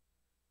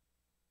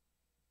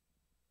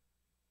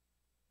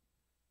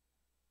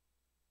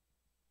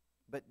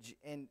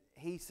 And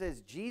he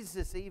says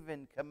Jesus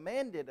even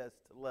commanded us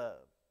to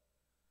love,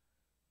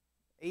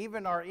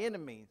 even our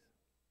enemies.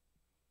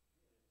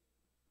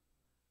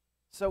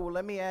 So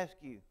let me ask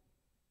you,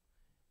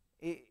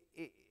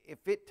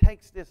 if it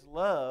takes this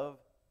love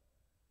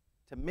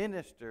to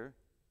minister,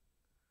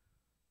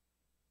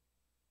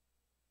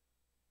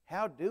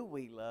 how do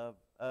we love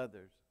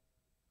others?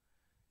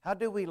 How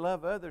do we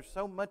love others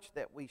so much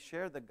that we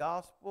share the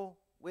gospel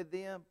with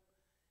them?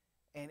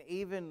 And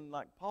even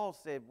like Paul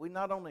said, we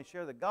not only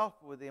share the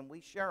gospel with them, we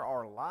share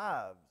our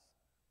lives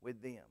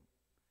with them.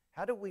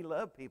 How do we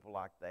love people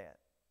like that?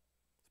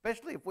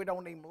 Especially if we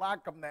don't even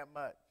like them that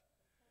much.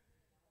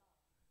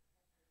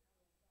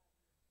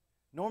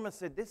 Norma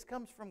said, this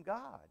comes from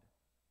God.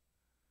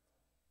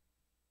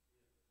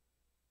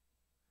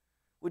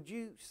 Would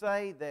you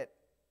say that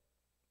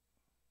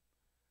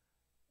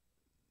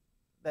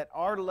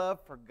our love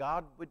for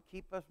God would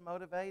keep us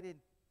motivated?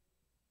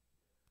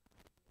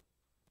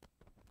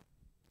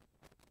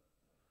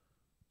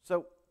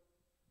 So,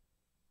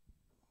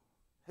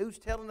 who's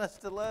telling us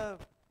to love?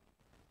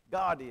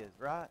 God is,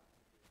 right?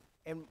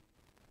 And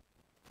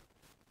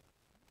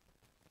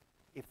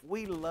if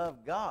we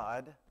love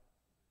God,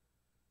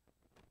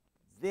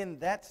 then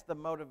that's the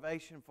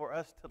motivation for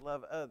us to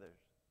love others,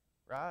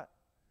 right?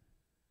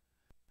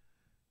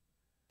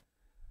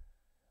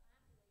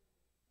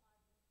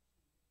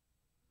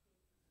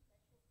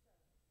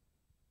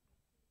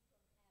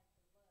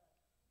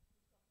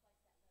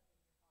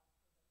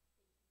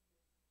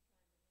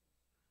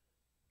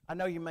 I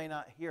know you may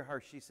not hear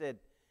her. She said,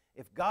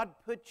 if God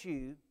put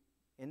you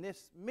in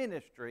this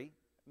ministry,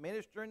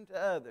 ministering to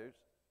others,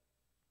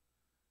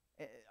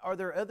 are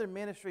there other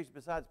ministries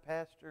besides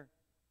pastor?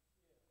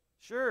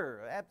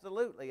 Sure,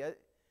 absolutely.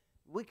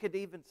 We could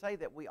even say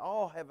that we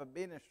all have a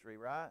ministry,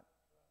 right?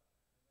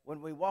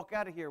 When we walk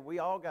out of here, we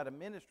all got a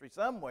ministry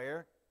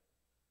somewhere,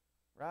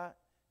 right?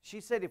 She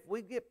said if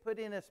we get put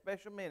in a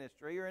special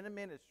ministry or in a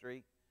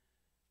ministry,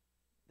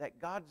 that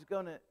God's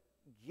going to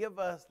give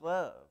us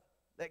love.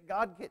 That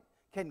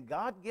can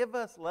God give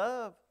us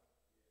love?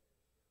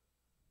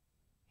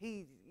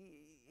 He's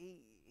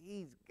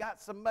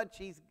got so much,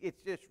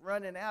 it's just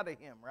running out of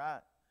him, right?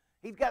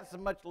 He's got so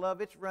much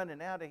love, it's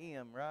running out of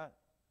him, right?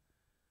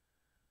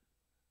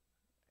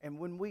 And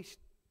when we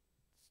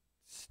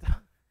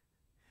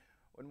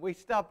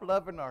stop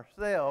loving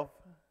ourselves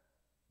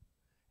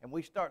and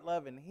we start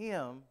loving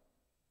him,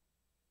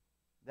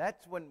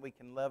 that's when we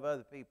can love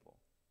other people,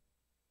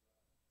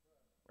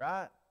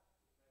 right?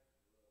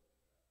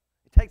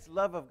 It takes the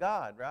love of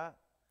God, right?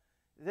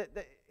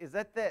 Is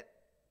that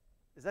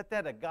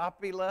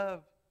agape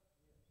love?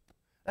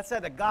 That's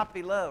that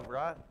agape love,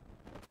 right?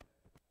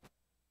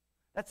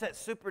 That's that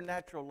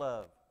supernatural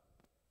love.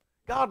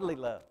 Godly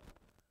love.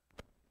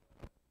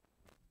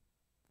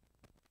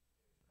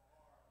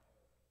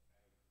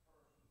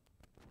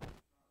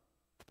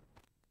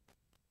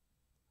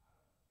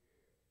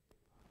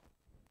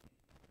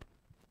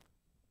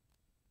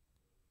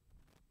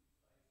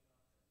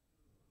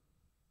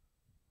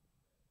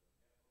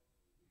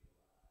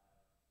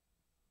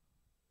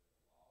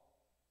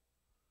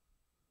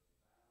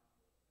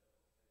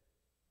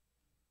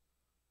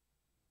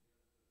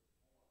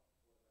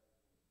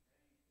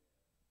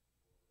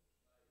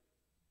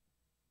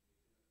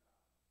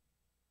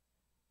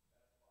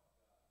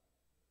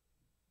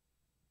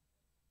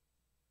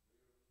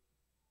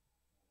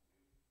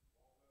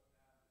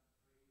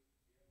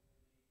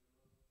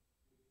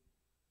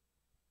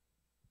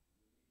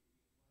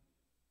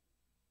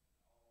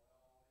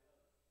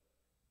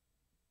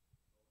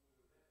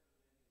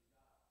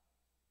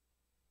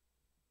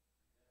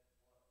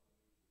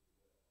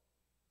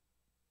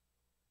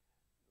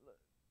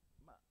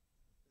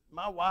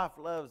 My wife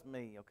loves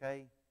me,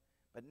 okay?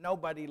 But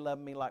nobody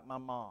loved me like my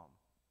mom,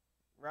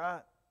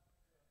 right?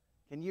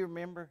 Can you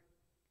remember?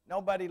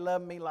 Nobody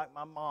loved me like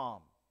my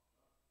mom.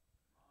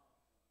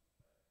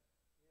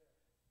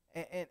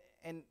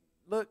 And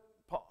look,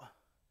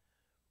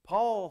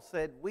 Paul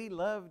said, we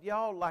loved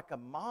y'all like a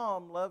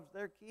mom loves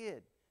their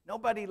kid.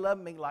 Nobody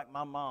loved me like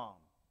my mom.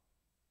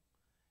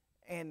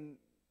 And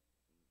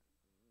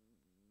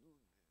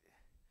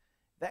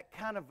That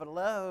kind of a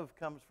love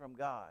comes from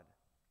God.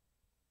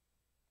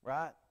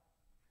 Right?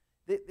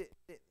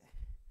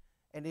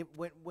 And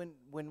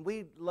when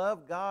we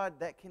love God,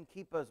 that can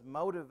keep us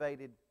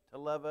motivated to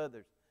love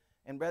others.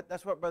 And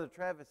that's what Brother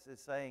Travis is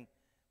saying.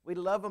 We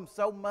love them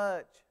so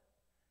much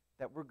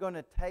that we're going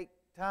to take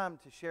time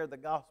to share the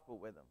gospel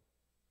with them.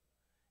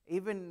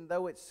 Even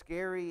though it's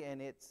scary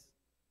and it's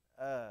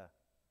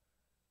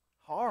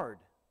hard.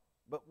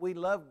 But we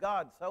love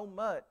God so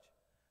much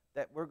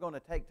that we're going to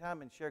take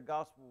time and share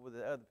gospel with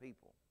the other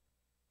people.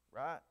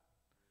 Right?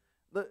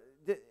 Look,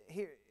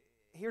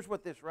 here's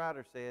what this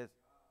writer says.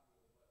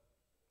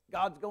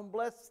 God's going to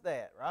bless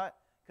that, right?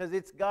 Because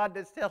it's God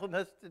that's telling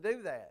us to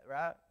do that,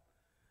 right?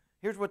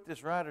 Here's what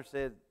this writer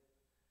said.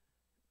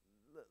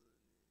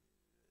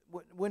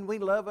 When we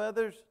love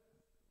others,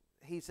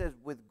 he says,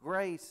 with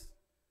grace,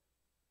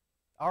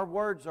 our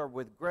words are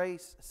with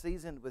grace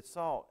seasoned with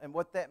salt. And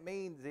what that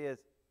means is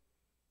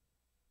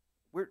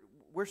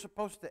we're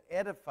supposed to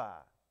edify.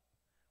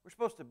 We're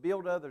supposed to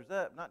build others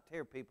up, not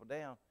tear people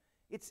down.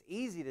 It's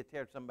easy to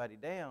tear somebody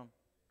down.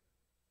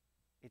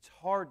 It's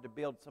hard to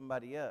build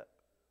somebody up.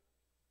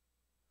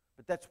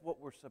 But that's what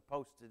we're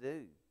supposed to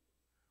do.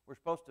 We're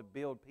supposed to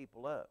build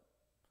people up.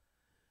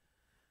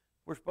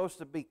 We're supposed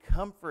to be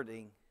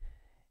comforting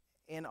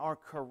in our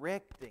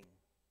correcting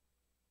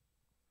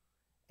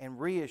and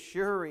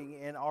reassuring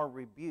in our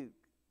rebuke.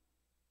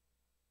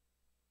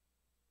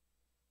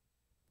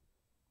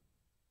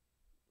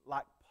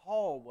 Like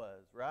Paul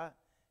was, right?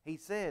 He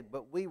said,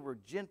 but we were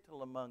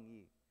gentle among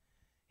you.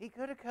 He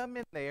could have come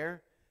in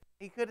there.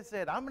 He could have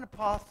said, I'm an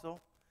apostle,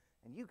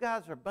 and you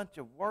guys are a bunch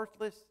of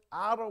worthless,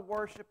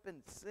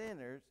 idol-worshiping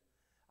sinners.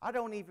 I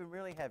don't even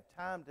really have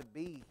time to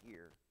be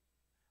here.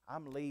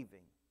 I'm leaving.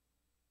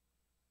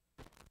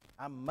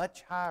 I'm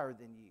much higher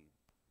than you.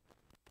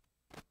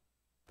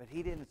 But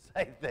he didn't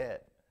say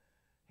that.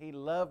 He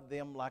loved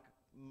them like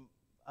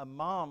a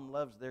mom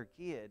loves their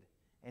kid,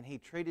 and he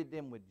treated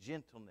them with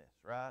gentleness,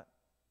 right?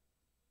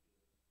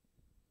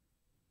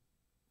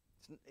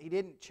 He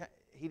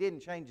didn't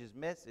change his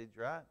message,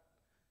 right?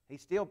 He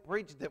still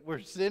preached that we're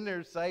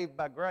sinners saved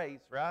by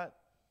grace, right?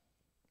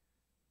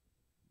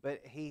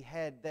 But he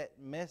had that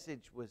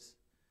message was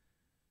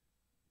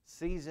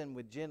seasoned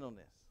with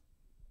gentleness.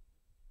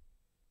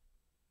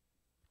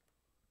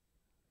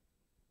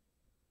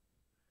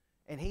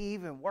 And he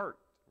even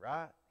worked,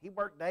 right? He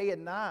worked day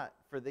and night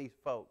for these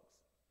folks.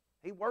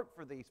 He worked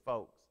for these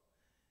folks.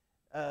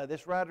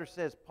 This writer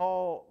says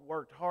Paul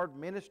worked hard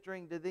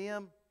ministering to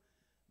them,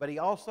 but he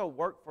also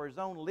worked for his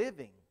own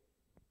living.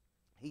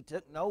 He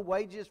took no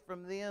wages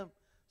from them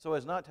so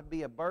as not to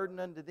be a burden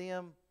unto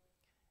them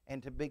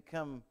and to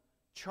become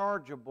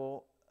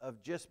chargeable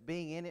of just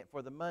being in it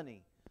for the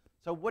money.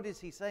 So what is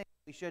he saying?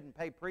 We shouldn't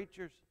pay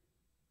preachers?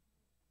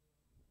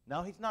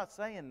 No, he's not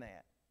saying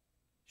that.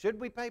 Should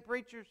we pay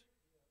preachers?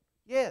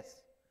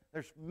 Yes.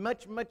 There's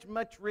much, much,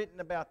 much written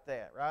about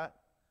that, right?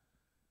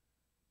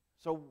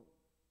 So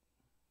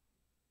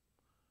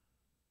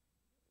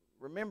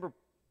remember,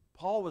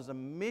 Paul was a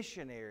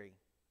missionary.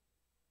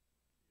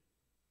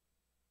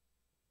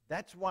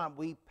 That's why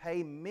we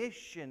pay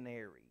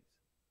missionaries,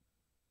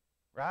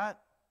 right?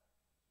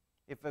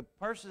 If a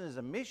person is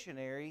a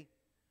missionary,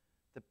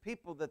 the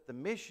people that the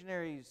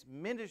missionary is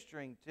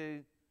ministering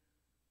to,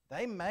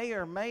 they may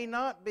or may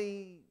not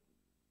be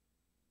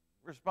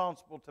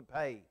responsible to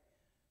pay.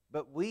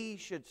 But we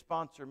should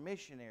sponsor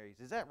missionaries.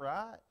 Is that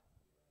right?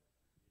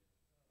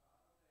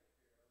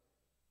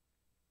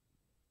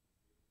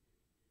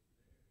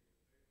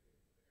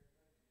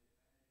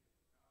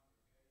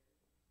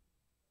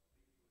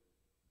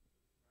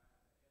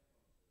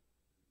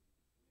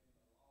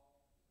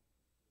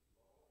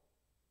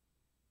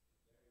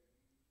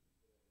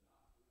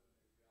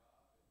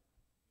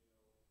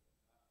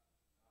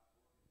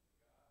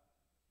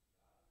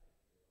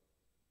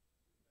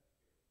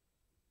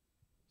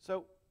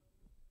 So,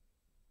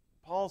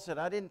 Paul said,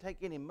 I didn't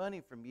take any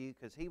money from you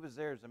because he was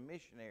there as a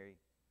missionary.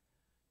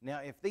 Now,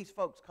 if these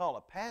folks call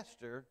a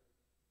pastor,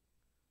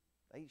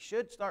 they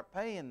should start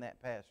paying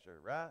that pastor,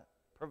 right?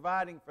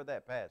 Providing for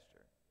that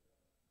pastor.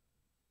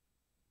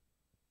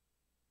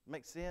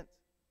 Make sense?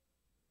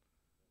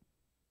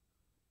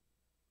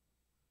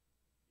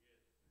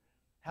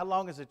 How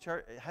long is a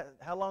church?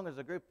 How long is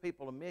a group of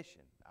people a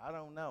mission? I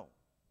don't know.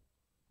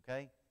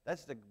 Okay,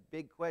 that's the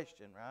big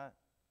question, right?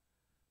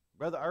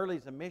 Brother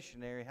Erley's a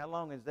missionary. How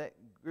long is that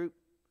group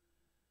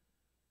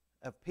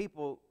of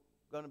people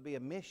going to be a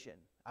mission?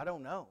 I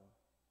don't know.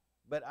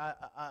 But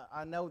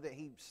I know that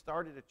he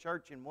started a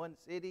church in one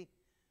city,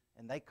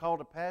 and they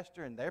called a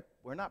pastor, and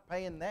we're not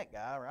paying that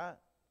guy, right?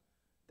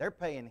 They're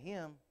paying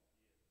him,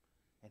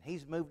 and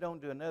he's moved on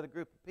to another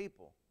group of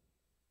people.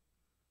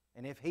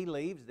 And if he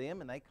leaves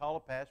them and they call a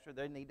pastor,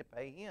 they need to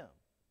pay him.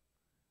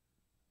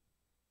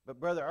 But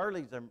Brother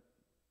Erley's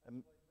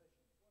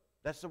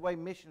that's the way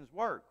missions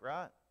work,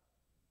 right?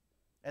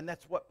 And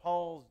that's what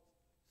Paul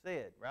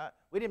said, right?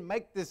 We didn't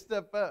make this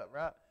stuff up,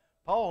 right?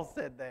 Paul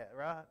said that,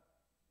 right?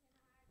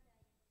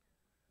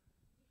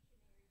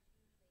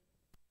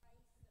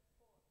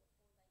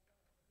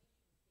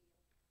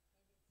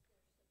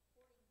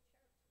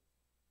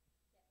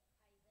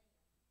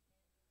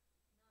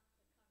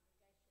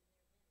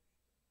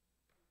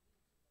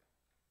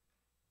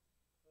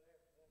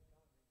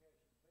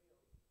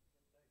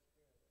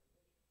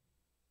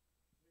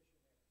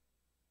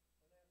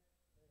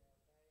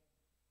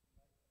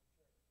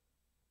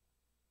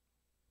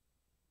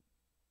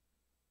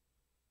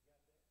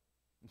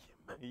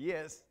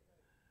 Yes.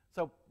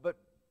 So, but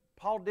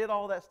Paul did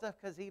all that stuff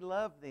because he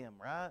loved them,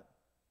 right?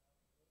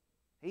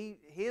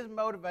 His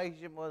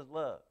motivation was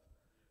love.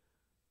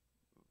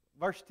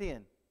 Verse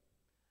 10.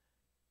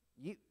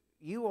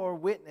 You are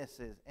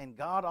witnesses, and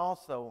God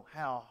also,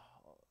 how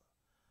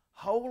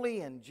holy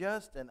and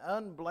just and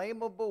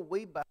unblameable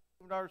we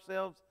behaved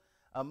ourselves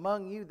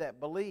among you that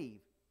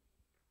believe.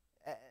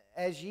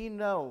 As ye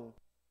know,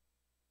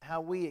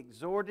 how we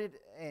exhorted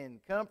and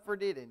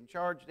comforted and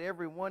charged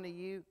every one of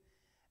you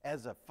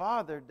as a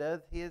father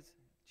doth his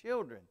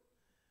children,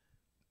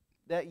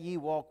 that ye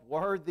walk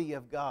worthy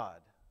of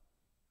God,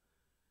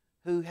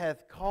 who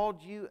hath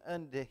called you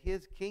unto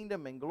his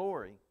kingdom and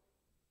glory.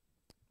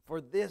 For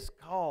this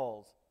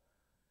cause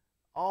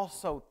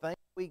also thank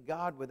we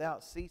God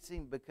without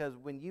ceasing, because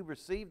when you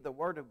received the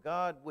word of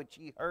God which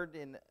ye heard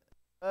in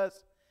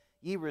us,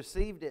 ye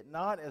received it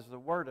not as the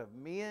word of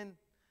men,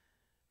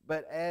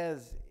 but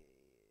as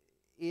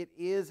it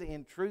is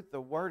in truth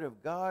the word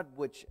of God,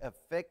 which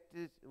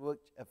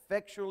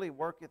effectually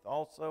worketh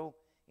also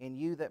in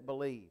you that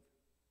believe.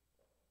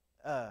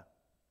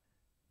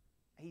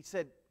 He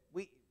said,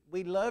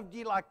 we loved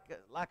you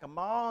like a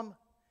mom,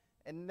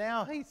 and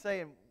now he's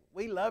saying,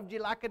 we loved you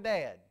like a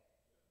dad.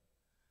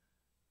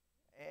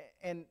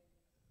 And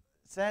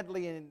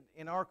sadly,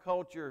 in our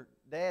culture,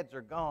 dads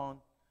are gone.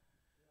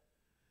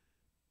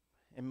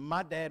 And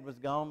my dad was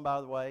gone,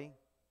 by the way.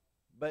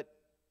 But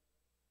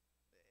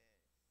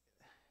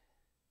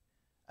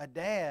a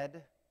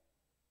dad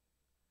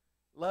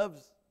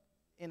loves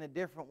in a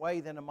different way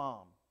than a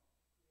mom.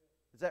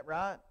 Is that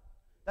right?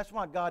 That's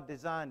why God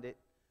designed it.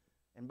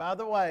 And by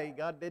the way,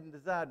 God didn't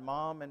design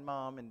mom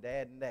and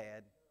dad and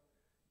dad.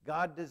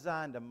 God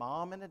designed a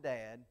mom and a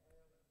dad.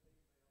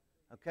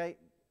 Okay?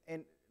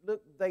 And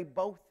look, they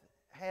both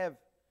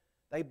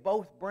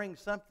bring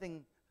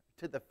something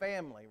to the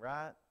family,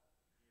 right?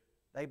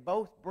 They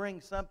both bring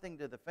something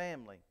to the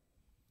family.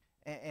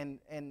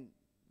 And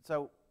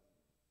so,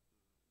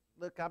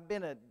 look, I've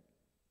been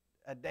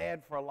a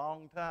dad for a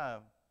long time.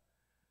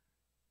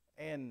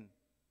 And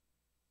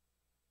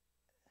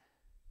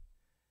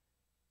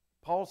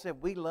Paul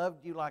said, we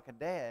loved you like a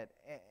dad.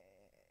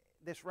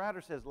 This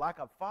writer says, like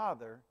a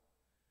father,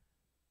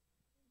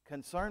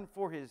 concerned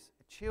for his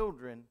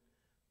children,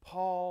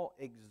 Paul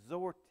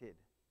exhorted.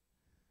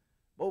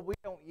 Well, we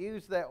don't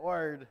use that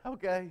word,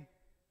 okay?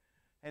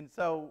 And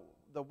so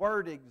the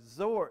word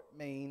exhort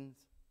means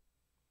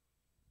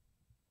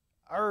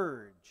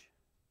urge.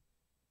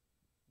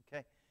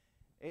 Okay?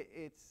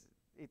 It's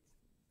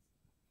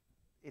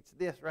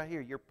this right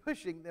here. You're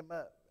pushing them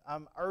up.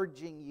 I'm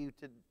urging you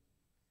to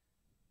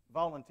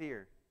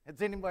volunteer.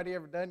 Has anybody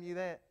ever done you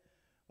that?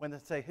 When they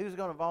say, who's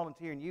going to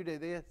volunteer, and you do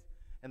this,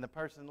 and the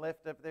person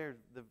left up there,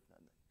 the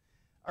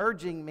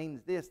urging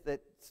means this,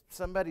 that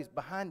somebody's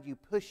behind you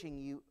pushing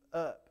you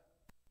up.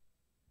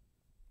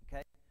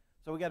 Okay?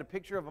 So we got a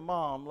picture of a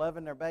mom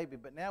loving their baby,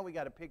 but now we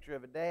got a picture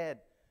of a dad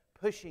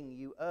pushing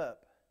you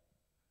up.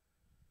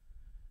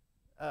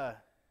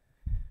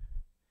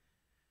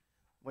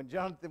 When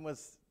Jonathan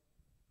was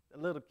a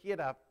little kid,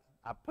 I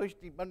pushed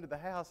him under the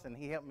house and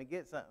he helped me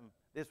get something.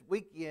 This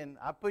weekend,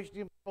 I pushed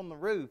him up on the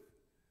roof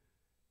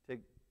to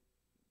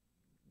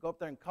go up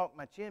there and caulk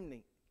my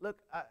chimney. Look,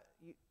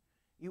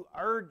 you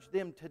urge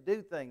them to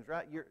do things,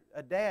 right?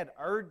 A dad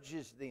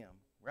urges them,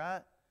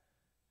 right?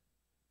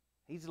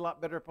 He's a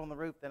lot better up on the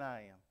roof than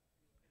I am.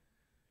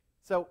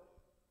 So,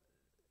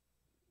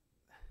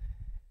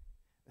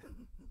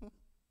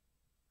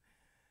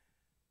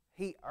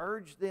 he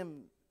urged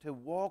them to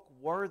walk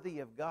worthy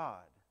of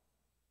God.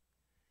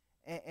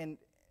 And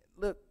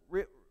look,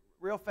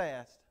 real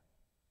fast,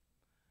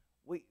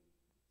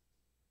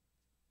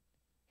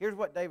 here's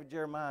what David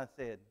Jeremiah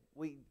said.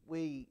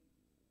 We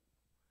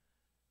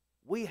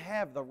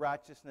have the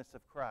righteousness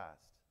of Christ,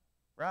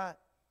 right?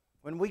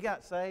 When we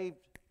got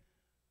saved,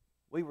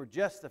 we were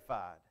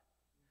justified.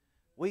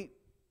 We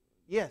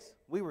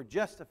were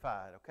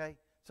justified, okay?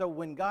 So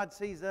when God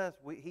sees us,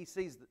 He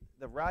sees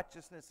the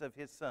righteousness of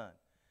His Son.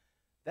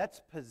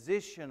 That's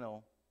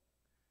positional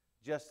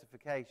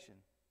justification.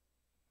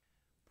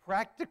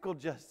 Practical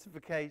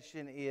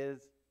justification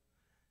is,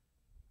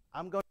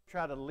 I'm going to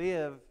try to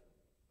live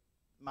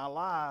my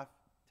life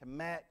to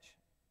match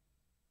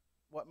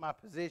what my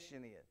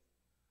position is.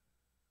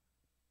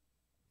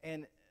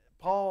 And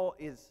Paul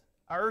is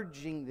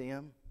urging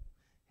them,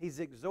 he's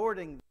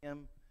exhorting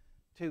them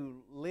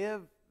to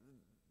live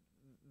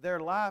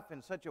their life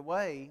in such a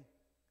way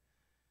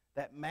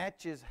that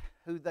matches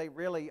who they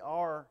really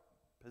are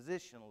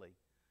positionally.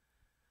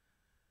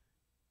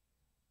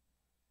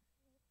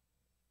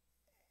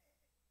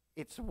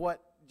 It's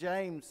what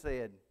James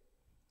said.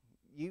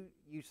 You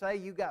say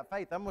you got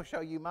faith. I'm going to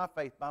show you my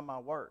faith by my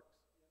works.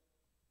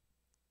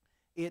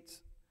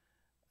 It's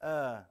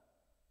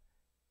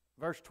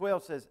verse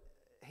 12 says,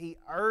 he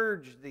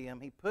urged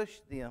them, he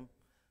pushed them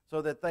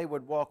so that they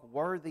would walk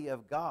worthy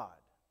of God.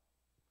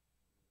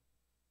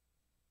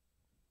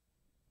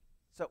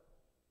 So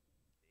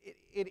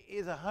it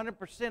is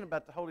 100%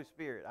 about the Holy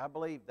Spirit. I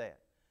believe that.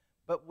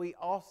 But we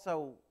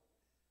also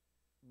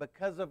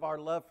because of our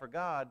love for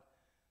God,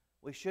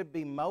 we should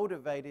be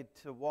motivated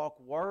to walk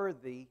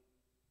worthy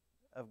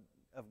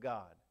of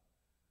God.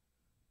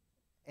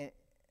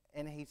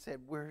 And he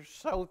said, we're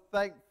so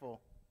thankful.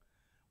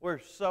 We're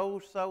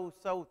so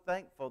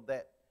thankful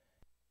that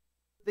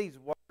these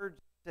words,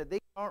 he said, these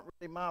aren't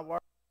really my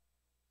words.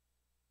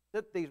 I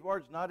took these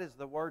words not as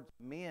the words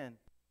of men,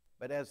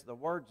 but as the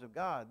words of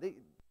God.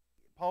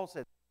 Paul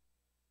said,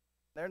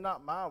 they're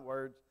not my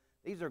words.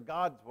 These are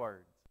God's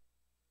words.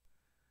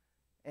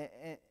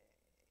 And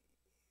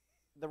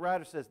the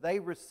writer says, they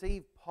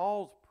received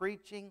Paul's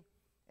preaching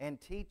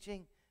and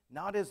teaching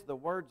not as the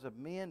words of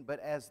men, but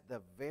as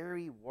the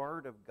very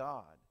Word of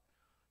God.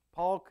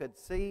 Paul could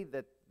see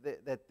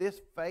that this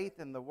faith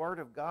in the Word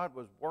of God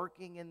was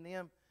working in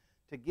them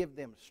to give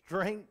them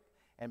strength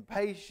and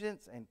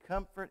patience and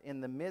comfort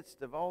in the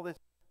midst of all this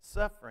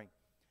suffering.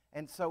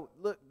 And so,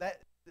 look,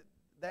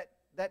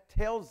 that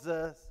tells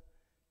us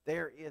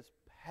there is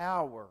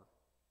power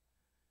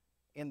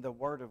in the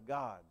Word of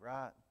God,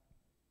 right?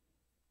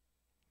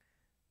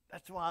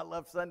 That's why I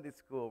love Sunday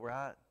school,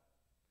 right?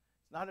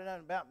 It's not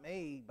about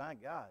me, my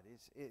God.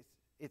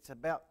 It's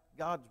about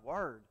God's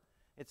Word.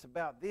 It's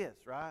about this,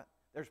 right?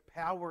 There's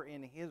power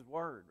in His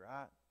Word,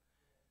 right?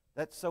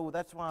 That's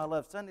why I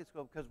love Sunday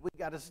school, because we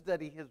got to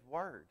study His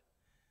Word.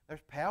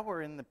 There's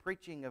power in the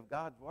preaching of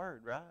God's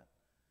Word, right?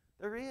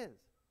 There is.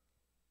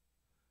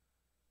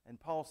 And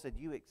Paul said,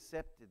 you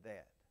accepted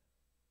that.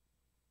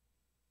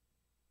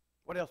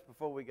 What else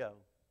before we go?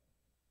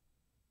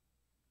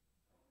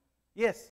 Yes.